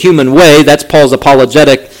speak in a human way. That's Paul's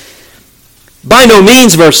apologetic. By no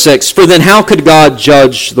means, verse 6, for then how could God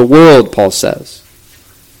judge the world, Paul says.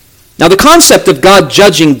 Now the concept of God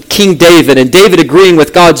judging King David and David agreeing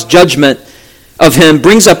with God's judgment of him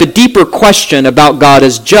brings up a deeper question about God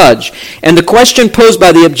as judge. And the question posed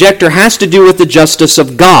by the objector has to do with the justice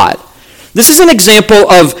of God. This is an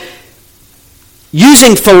example of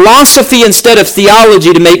using philosophy instead of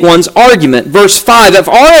theology to make one's argument. Verse 5, if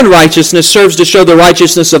our unrighteousness serves to show the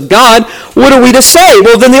righteousness of God, what are we to say?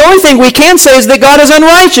 Well, then the only thing we can say is that God is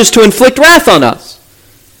unrighteous to inflict wrath on us.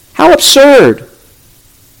 How absurd.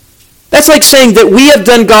 That's like saying that we have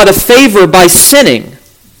done God a favor by sinning.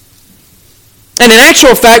 And in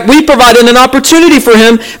actual fact, we provided an opportunity for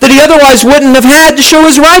him that he otherwise wouldn't have had to show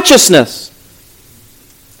his righteousness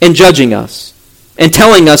in judging us and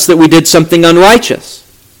telling us that we did something unrighteous.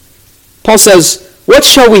 Paul says, what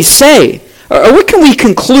shall we say? Or what can we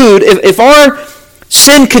conclude if our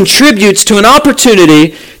sin contributes to an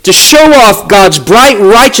opportunity to show off God's bright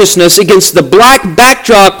righteousness against the black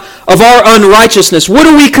backdrop of our unrighteousness? What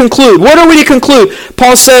do we conclude? What are we to conclude?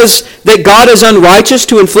 Paul says that God is unrighteous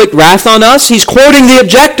to inflict wrath on us. He's quoting the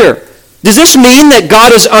objector. Does this mean that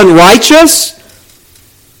God is unrighteous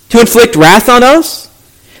to inflict wrath on us?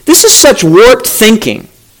 This is such warped thinking.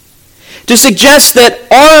 To suggest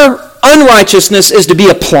that our unrighteousness is to be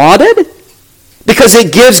applauded because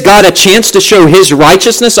it gives God a chance to show his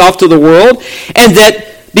righteousness off to the world, and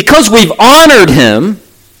that because we've honored him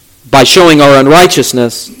by showing our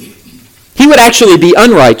unrighteousness, he would actually be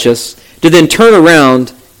unrighteous to then turn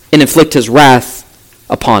around and inflict his wrath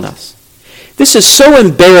upon us. This is so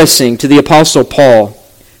embarrassing to the Apostle Paul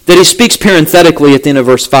that he speaks parenthetically at the end of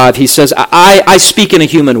verse 5. He says, I speak in a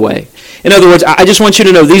human way. In other words, I just want you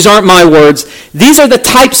to know, these aren't my words. These are the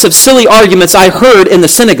types of silly arguments I heard in the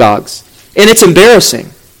synagogues. And it's embarrassing.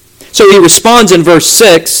 So he responds in verse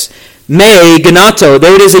 6, me gnato,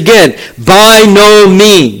 there it is again, by no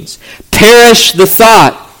means, perish the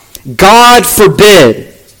thought, God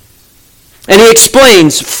forbid. And he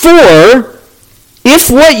explains, for if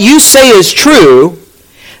what you say is true,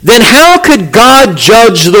 then how could God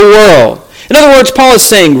judge the world? In other words, Paul is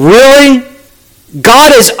saying, really?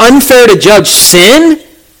 God is unfair to judge sin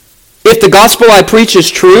if the gospel I preach is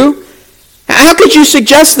true? How could you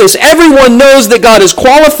suggest this? Everyone knows that God is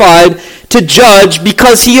qualified to judge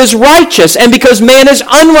because he is righteous and because man is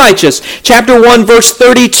unrighteous. Chapter 1, verse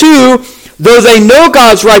 32, though they know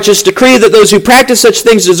God's righteous decree that those who practice such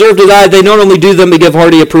things deserve to die, they not only do them but give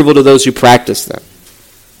hearty approval to those who practice them.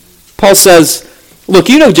 Paul says, look,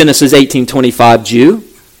 you know Genesis 18:25, Jew.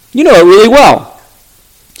 You know it really well.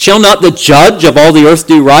 Shall not the judge of all the earth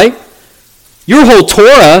do right? Your whole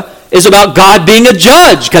Torah is about God being a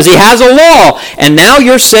judge because he has a law. And now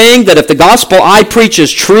you're saying that if the gospel I preach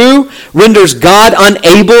is true, renders God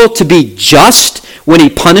unable to be just when he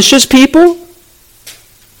punishes people?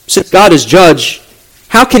 Since God is judge,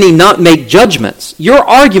 how can he not make judgments? Your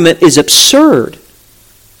argument is absurd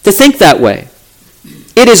to think that way.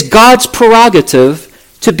 It is God's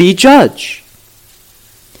prerogative to be judge.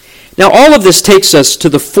 Now, all of this takes us to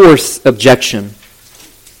the fourth objection.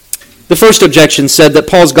 The first objection said that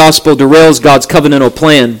Paul's gospel derails God's covenantal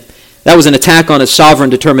plan. That was an attack on his sovereign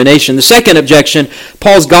determination. The second objection,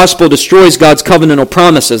 Paul's gospel destroys God's covenantal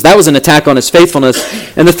promises. That was an attack on his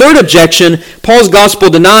faithfulness. And the third objection, Paul's gospel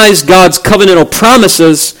denies God's covenantal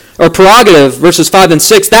promises or prerogative, verses 5 and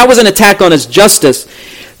 6. That was an attack on his justice.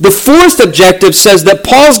 The fourth objective says that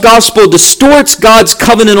Paul's gospel distorts God's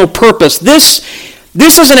covenantal purpose. This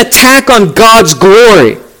is an attack on God's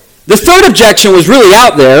glory. The third objection was really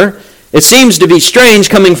out there. It seems to be strange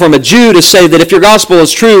coming from a Jew to say that if your gospel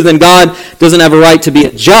is true, then God doesn't have a right to be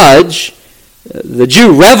a judge. The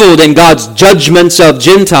Jew reveled in God's judgments of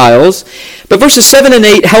Gentiles. But verses 7 and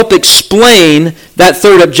 8 help explain that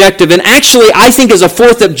third objective. And actually, I think is a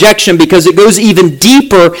fourth objection because it goes even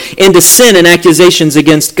deeper into sin and accusations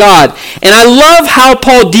against God. And I love how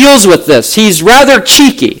Paul deals with this. He's rather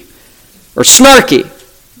cheeky or snarky.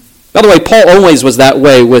 By the way, Paul always was that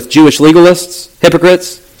way with Jewish legalists,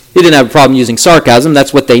 hypocrites. He didn't have a problem using sarcasm.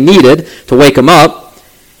 That's what they needed to wake him up.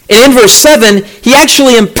 And in verse 7, he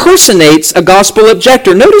actually impersonates a gospel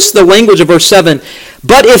objector. Notice the language of verse 7.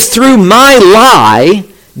 But if through my lie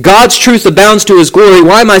God's truth abounds to his glory,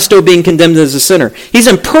 why am I still being condemned as a sinner? He's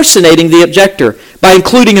impersonating the objector by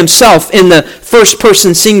including himself in the first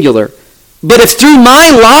person singular. But if through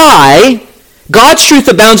my lie God's truth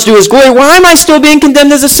abounds to his glory, why am I still being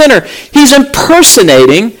condemned as a sinner? He's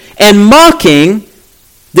impersonating and mocking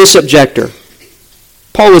this objector.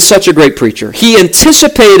 Paul was such a great preacher. He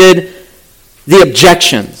anticipated the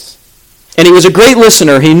objections. And he was a great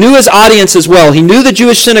listener. He knew his audience as well. He knew the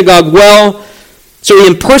Jewish synagogue well. So he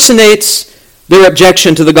impersonates their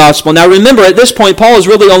objection to the gospel. Now remember, at this point, Paul has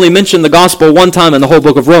really only mentioned the gospel one time in the whole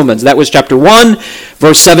book of Romans. That was chapter 1,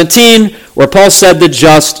 verse 17, where Paul said, the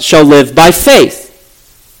just shall live by faith.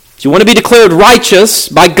 If you want to be declared righteous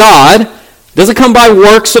by God, it doesn't come by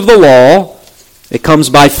works of the law. It comes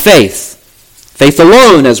by faith. Faith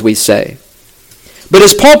alone, as we say. But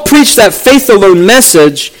as Paul preached that faith alone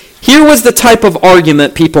message, here was the type of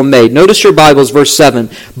argument people made. Notice your Bibles, verse 7.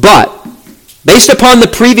 But, based upon the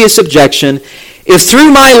previous objection, if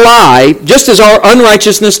through my lie, just as our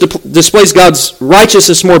unrighteousness displays God's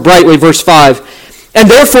righteousness more brightly, verse 5, and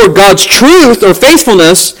therefore God's truth or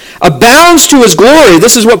faithfulness abounds to his glory,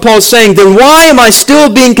 this is what Paul's saying, then why am I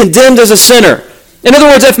still being condemned as a sinner? In other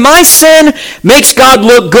words, if my sin makes God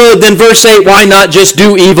look good, then verse 8, why not just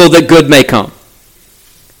do evil that good may come?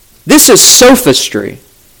 This is sophistry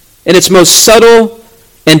in its most subtle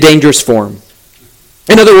and dangerous form.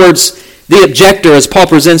 In other words, the objector, as Paul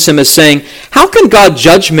presents him, is saying, how can God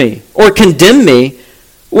judge me or condemn me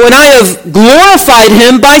when I have glorified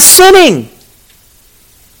him by sinning?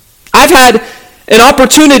 I've had an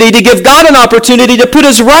opportunity to give God an opportunity to put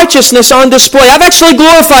his righteousness on display. I've actually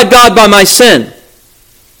glorified God by my sin.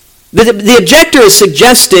 The objector is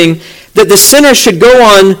suggesting that the sinner should go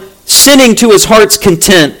on sinning to his heart's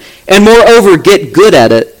content and moreover get good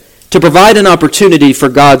at it to provide an opportunity for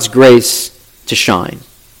God's grace to shine.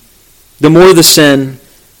 The more the sin,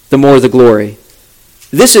 the more the glory.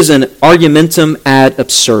 This is an argumentum ad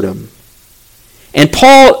absurdum. And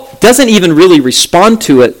Paul doesn't even really respond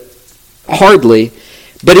to it hardly,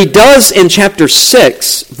 but he does in chapter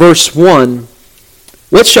 6, verse 1.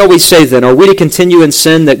 What shall we say then? Are we to continue in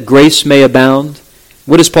sin that grace may abound?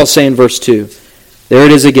 What does Paul say in verse 2? There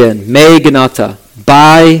it is again. Me genata,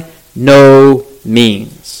 by no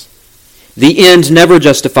means. The end never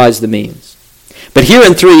justifies the means. But here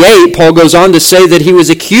in 3:8, Paul goes on to say that he was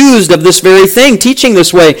accused of this very thing, teaching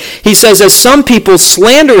this way. He says, as some people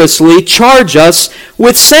slanderously charge us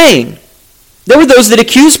with saying. There were those that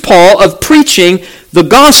accused Paul of preaching the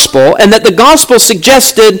gospel, and that the gospel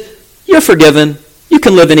suggested, you're forgiven, you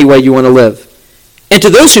can live any way you want to live. And to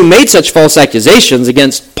those who made such false accusations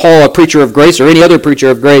against Paul, a preacher of grace, or any other preacher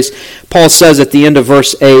of grace, Paul says at the end of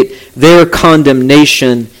verse 8, their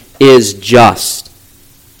condemnation is just.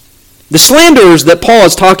 The slanderers that Paul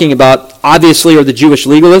is talking about, obviously, are the Jewish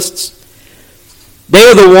legalists. They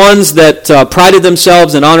are the ones that prided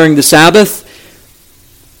themselves in honoring the Sabbath,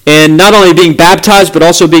 and not only being baptized, but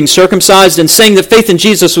also being circumcised, and saying that faith in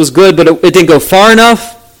Jesus was good, but it didn't go far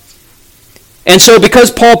enough. And so because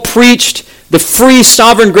Paul preached the free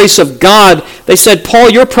sovereign grace of God, they said, Paul,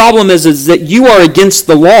 your problem is that you are against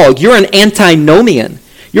the law. You're an antinomian.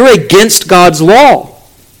 You're against God's law.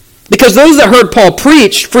 Because those that heard Paul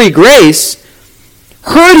preach free grace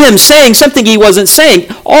heard him saying something he wasn't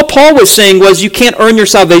saying. All Paul was saying was you can't earn your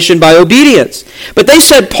salvation by obedience. But they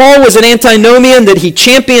said Paul was an antinomian, that he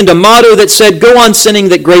championed a motto that said, go on sinning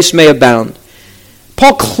that grace may abound.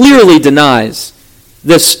 Paul clearly denies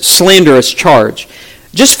this slanderous charge.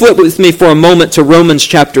 Just flip with me for a moment to Romans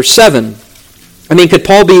chapter 7. I mean, could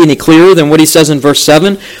Paul be any clearer than what he says in verse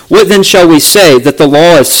 7? What then shall we say, that the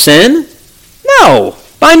law is sin? No,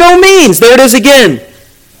 by no means. There it is again.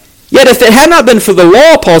 Yet if it had not been for the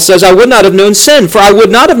law, Paul says, I would not have known sin, for I would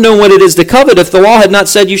not have known what it is to covet if the law had not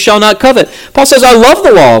said, you shall not covet. Paul says, I love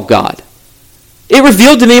the law of God. It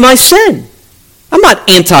revealed to me my sin. I'm not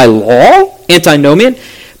anti-law, antinomian,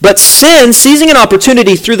 but sin, seizing an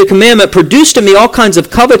opportunity through the commandment, produced in me all kinds of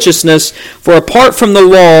covetousness, for apart from the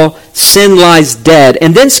law, sin lies dead.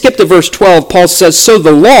 And then skip to verse 12, Paul says, so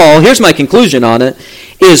the law, here's my conclusion on it,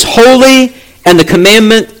 is holy, and the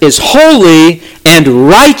commandment is holy and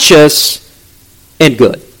righteous and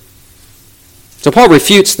good. So Paul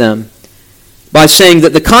refutes them by saying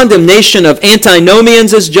that the condemnation of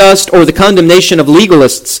antinomians is just, or the condemnation of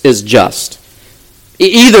legalists is just.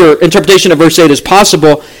 Either interpretation of verse 8 is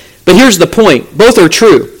possible, but here's the point. Both are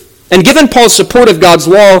true. And given Paul's support of God's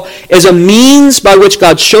law as a means by which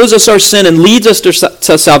God shows us our sin and leads us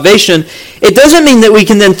to salvation, it doesn't mean that we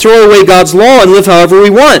can then throw away God's law and live however we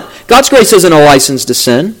want. God's grace isn't a license to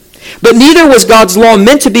sin. But neither was God's law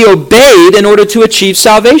meant to be obeyed in order to achieve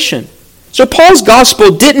salvation. So Paul's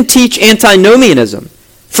gospel didn't teach antinomianism.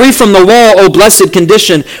 Free from the law, oh blessed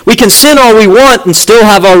condition. We can sin all we want and still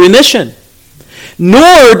have our remission.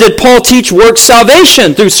 Nor did Paul teach works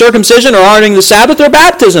salvation through circumcision or honoring the Sabbath or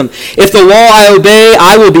baptism. If the law I obey,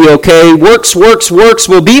 I will be okay. Works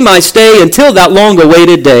will be my stay until that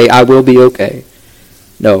long-awaited day. I will be okay.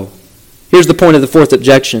 No. Here's the point of the fourth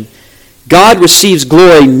objection. God receives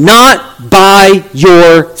glory not by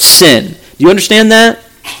your sin. Do you understand that?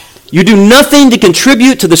 You do nothing to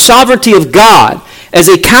contribute to the sovereignty of God as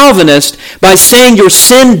a Calvinist by saying your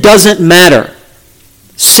sin doesn't matter.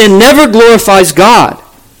 Sin never glorifies God.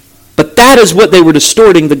 But that is what they were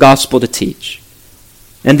distorting the gospel to teach.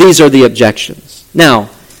 And these are the objections. Now,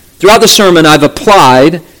 throughout the sermon, I've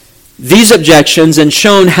applied these objections and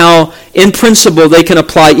shown how, in principle, they can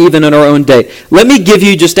apply even in our own day. Let me give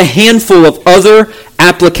you just a handful of other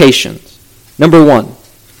applications. Number one,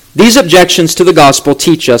 these objections to the gospel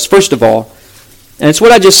teach us, first of all, and it's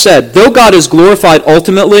what I just said, though God is glorified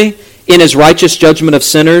ultimately in his righteous judgment of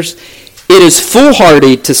sinners, it is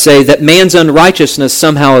foolhardy to say that man's unrighteousness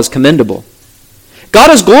somehow is commendable. God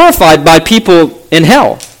is glorified by people in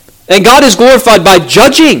hell, and God is glorified by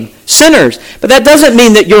judging sinners. But that doesn't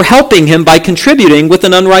mean that you're helping him by contributing with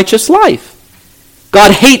an unrighteous life.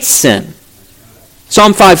 God hates sin.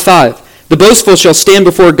 Psalm 5:5, the boastful shall stand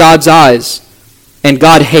before God's eyes, and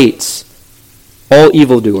God hates all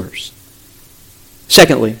evildoers.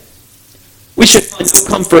 Secondly, we should find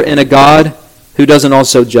comfort in a God who doesn't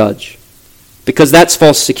also judge, because that's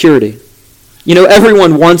false security. You know,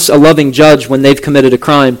 everyone wants a loving judge when they've committed a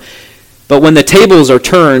crime. But when the tables are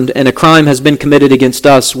turned and a crime has been committed against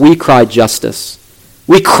us, we cry justice.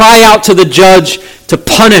 We cry out to the judge to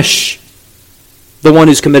punish the one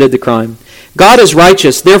who's committed the crime. God is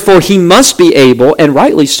righteous, therefore he must be able, and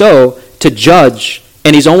rightly so, to judge.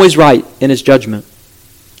 And he's always right in his judgment.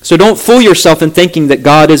 So don't fool yourself in thinking that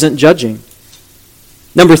God isn't judging.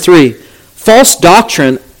 Number three, false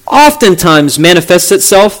doctrine oftentimes manifests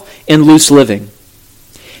itself in loose living.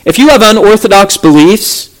 If you have unorthodox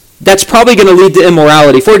beliefs, that's probably going to lead to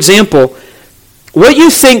immorality. For example, what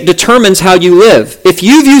you think determines how you live. If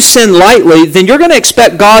you view sin lightly, then you're going to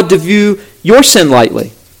expect God to view your sin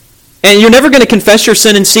lightly. And you're never going to confess your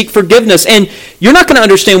sin and seek forgiveness. And you're not going to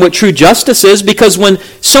understand what true justice is, because when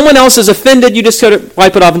someone else is offended, you just sort of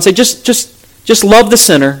wipe it off and say, just love the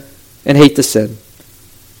sinner and hate the sin.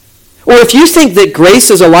 Or if you think that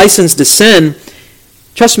grace is a license to sin,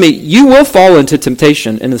 trust me, you will fall into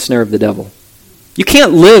temptation and the snare of the devil. You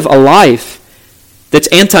can't live a life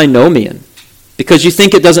that's antinomian because you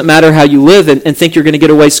think it doesn't matter how you live and think you're going to get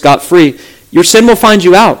away scot-free. Your sin will find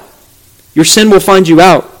you out. Your sin will find you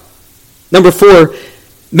out. Number 4,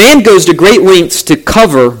 man goes to great lengths to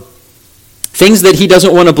cover things that he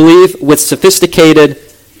doesn't want to believe with sophisticated,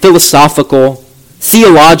 philosophical,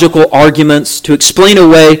 theological arguments to explain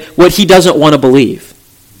away what he doesn't want to believe.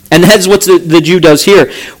 And that's what the Jew does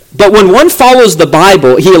here. But when one follows the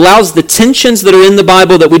Bible, he allows the tensions that are in the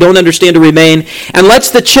Bible that we don't understand to remain and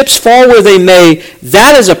lets the chips fall where they may.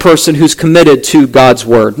 That is a person who's committed to God's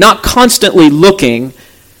Word, not constantly looking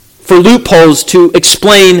for loopholes to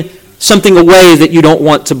explain something away that you don't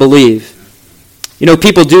want to believe. You know,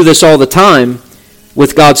 people do this all the time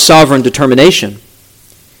with God's sovereign determination.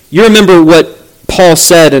 You remember what Paul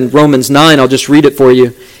said in Romans 9. I'll just read it for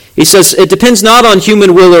you. He says, it depends not on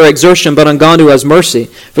human will or exertion, but on God who has mercy.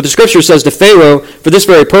 For the Scripture says to Pharaoh, for this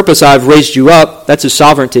very purpose I have raised you up, that's his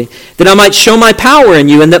sovereignty, that I might show my power in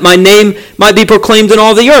you, and that my name might be proclaimed in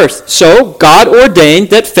all the earth. So God ordained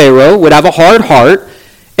that Pharaoh would have a hard heart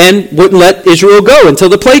and wouldn't let Israel go until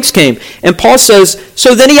the plagues came. And Paul says,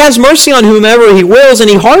 so then he has mercy on whomever he wills, and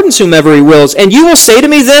he hardens whomever he wills. And you will say to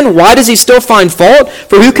me then, why does he still find fault?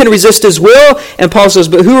 For who can resist his will? And Paul says,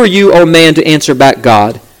 but who are you, O man, to answer back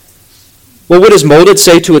God? Well, what does molded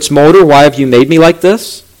say to its molder? Why have you made me like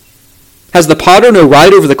this? Has the potter no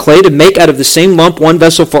right over the clay to make out of the same lump one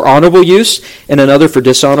vessel for honorable use and another for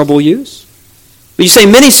dishonorable use? But you say,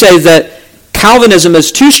 many say that Calvinism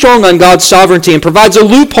is too strong on God's sovereignty and provides a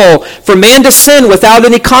loophole for man to sin without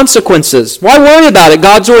any consequences. Why worry about it?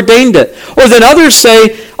 God's ordained it. Or then others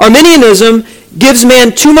say Arminianism gives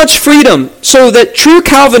man too much freedom so that true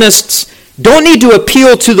Calvinists don't need to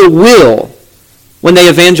appeal to the will when they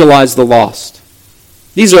evangelize the lost.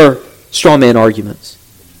 These are straw man arguments.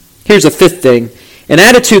 Here's a 5th thing. An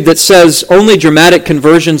attitude that says only dramatic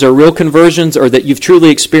conversions are real conversions, or that you've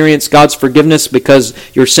truly experienced God's forgiveness because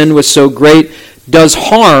your sin was so great, does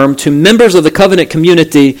harm to members of the covenant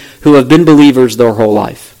community who have been believers their whole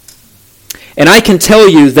life. And I can tell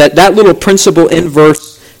you that little principle in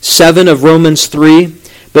verse 7 of Romans 3,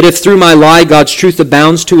 but if through my lie God's truth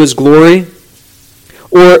abounds to his glory,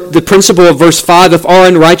 or the principle of verse 5, if our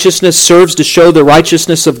unrighteousness serves to show the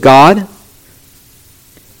righteousness of God.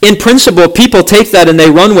 In principle, people take that and they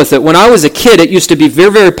run with it. When I was a kid, it used to be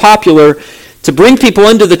very, very popular to bring people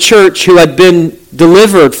into the church who had been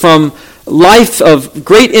delivered from life of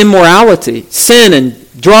great immorality, sin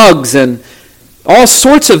and drugs and all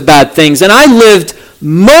sorts of bad things. And I lived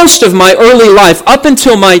most of my early life up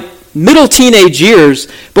until my middle teenage years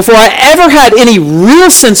before I ever had any real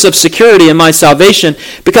sense of security in my salvation,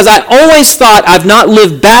 because I always thought I've not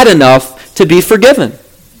lived bad enough to be forgiven.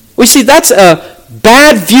 We see that's a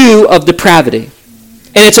bad view of depravity.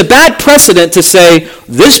 And it's a bad precedent to say,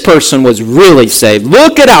 this person was really saved.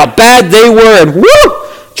 Look at how bad they were, and whoo,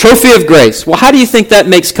 trophy of grace. Well, how do you think that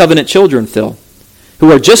makes covenant children feel, who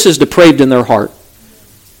are just as depraved in their heart?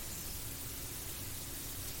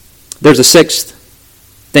 There's a 6th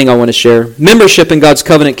thing I want to share. Membership in God's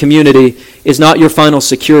covenant community is not your final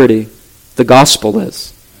security. The gospel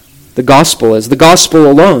is. The gospel is. The gospel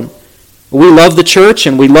alone. We love the church,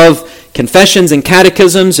 and we love confessions and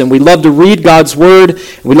catechisms, and we love to read God's word,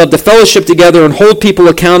 and we love to fellowship together and hold people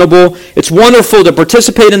accountable. It's wonderful to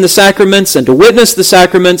participate in the sacraments and to witness the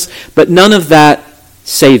sacraments, but none of that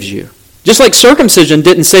saves you. Just like circumcision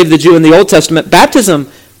didn't save the Jew in the Old Testament, baptism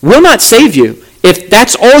will not save you if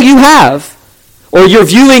that's all you have, or you're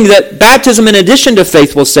viewing that baptism in addition to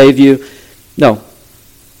faith will save you. No.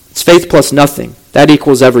 It's faith plus nothing. That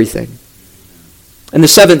equals everything. And the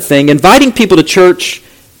 7th thing, inviting people to church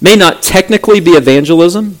may not technically be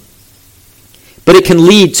evangelism, but it can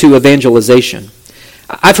lead to evangelization.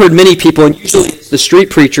 I've heard many people, and usually it's the street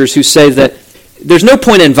preachers, who say that there's no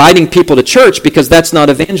point in inviting people to church because that's not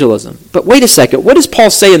evangelism. But wait a second, what does Paul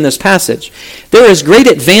say in this passage? There is great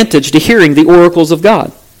advantage to hearing the oracles of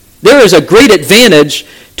God. There is a great advantage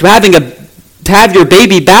to have your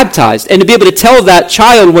baby baptized and to be able to tell that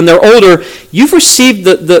child when they're older, you've received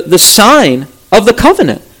the sign of the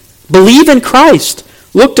covenant. Believe in Christ.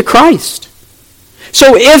 Look to Christ.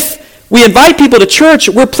 So if we invite people to church,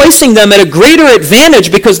 we're placing them at a greater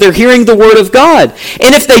advantage because they're hearing the word of God.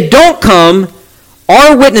 And if they don't come,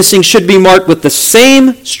 our witnessing should be marked with the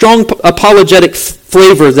same strong apologetic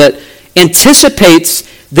flavor that anticipates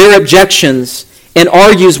their objections and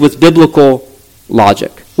argues with biblical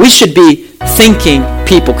logic. We should be thinking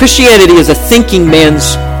people. Christianity is a thinking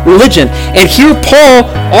man's religion. And here Paul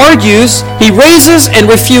argues, he raises and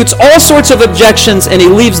refutes all sorts of objections, and he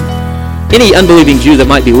leaves any unbelieving Jew that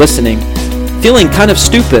might be listening feeling kind of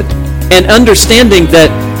stupid and understanding that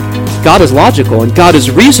God is logical and God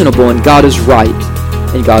is reasonable and God is right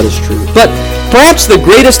and God is true. But perhaps the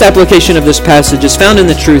greatest application of this passage is found in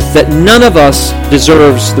the truth that none of us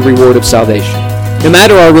deserves the reward of salvation, no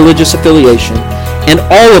matter our religious affiliation, and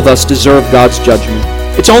all of us deserve God's judgment.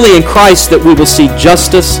 It's only in Christ that we will see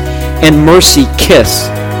justice and mercy kiss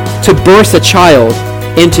to birth a child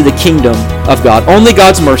into the kingdom of God. Only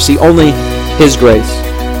God's mercy, only His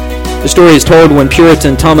grace. The story is told when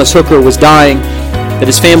Puritan Thomas Hooker was dying, that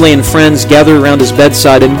his family and friends gathered around his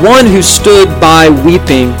bedside, and one who stood by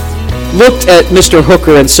weeping looked at Mr.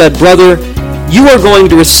 Hooker and said, "Brother, you are going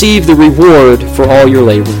to receive the reward for all your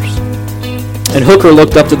labors." And Hooker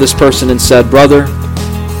looked up to this person and said, "Brother,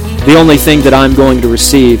 the only thing that I'm going to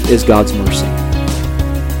receive is God's mercy."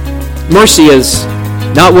 Mercy is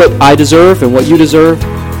not what I deserve and what you deserve,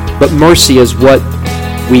 but mercy is what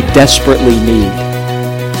we desperately need.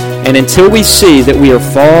 And until we see that we are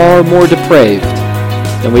far more depraved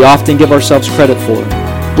than we often give ourselves credit for,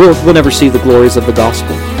 we'll never see the glories of the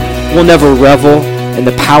gospel. We'll never revel in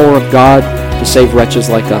the power of God to save wretches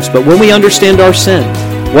like us. But when we understand our sin,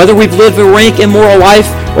 whether we've lived a rank immoral life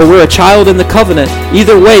or we're a child in the covenant,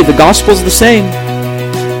 either way, the gospel's the same.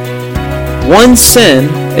 One sin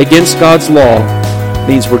against God's law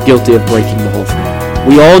means we're guilty of breaking the whole thing.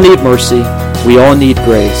 We all need mercy. We all need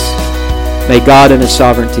grace. May God in His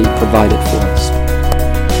sovereignty provide it for us.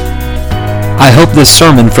 I hope this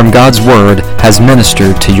sermon from God's Word has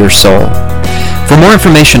ministered to your soul. For more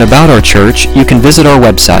information about our church, you can visit our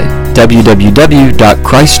website,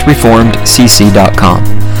 www.christreformedcc.com.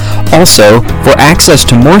 Also, for access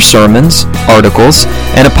to more sermons, articles,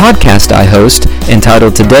 and a podcast I host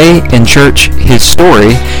entitled Today in Church, His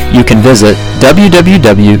Story, you can visit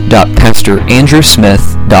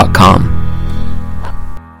www.pastorandrewsmith.com.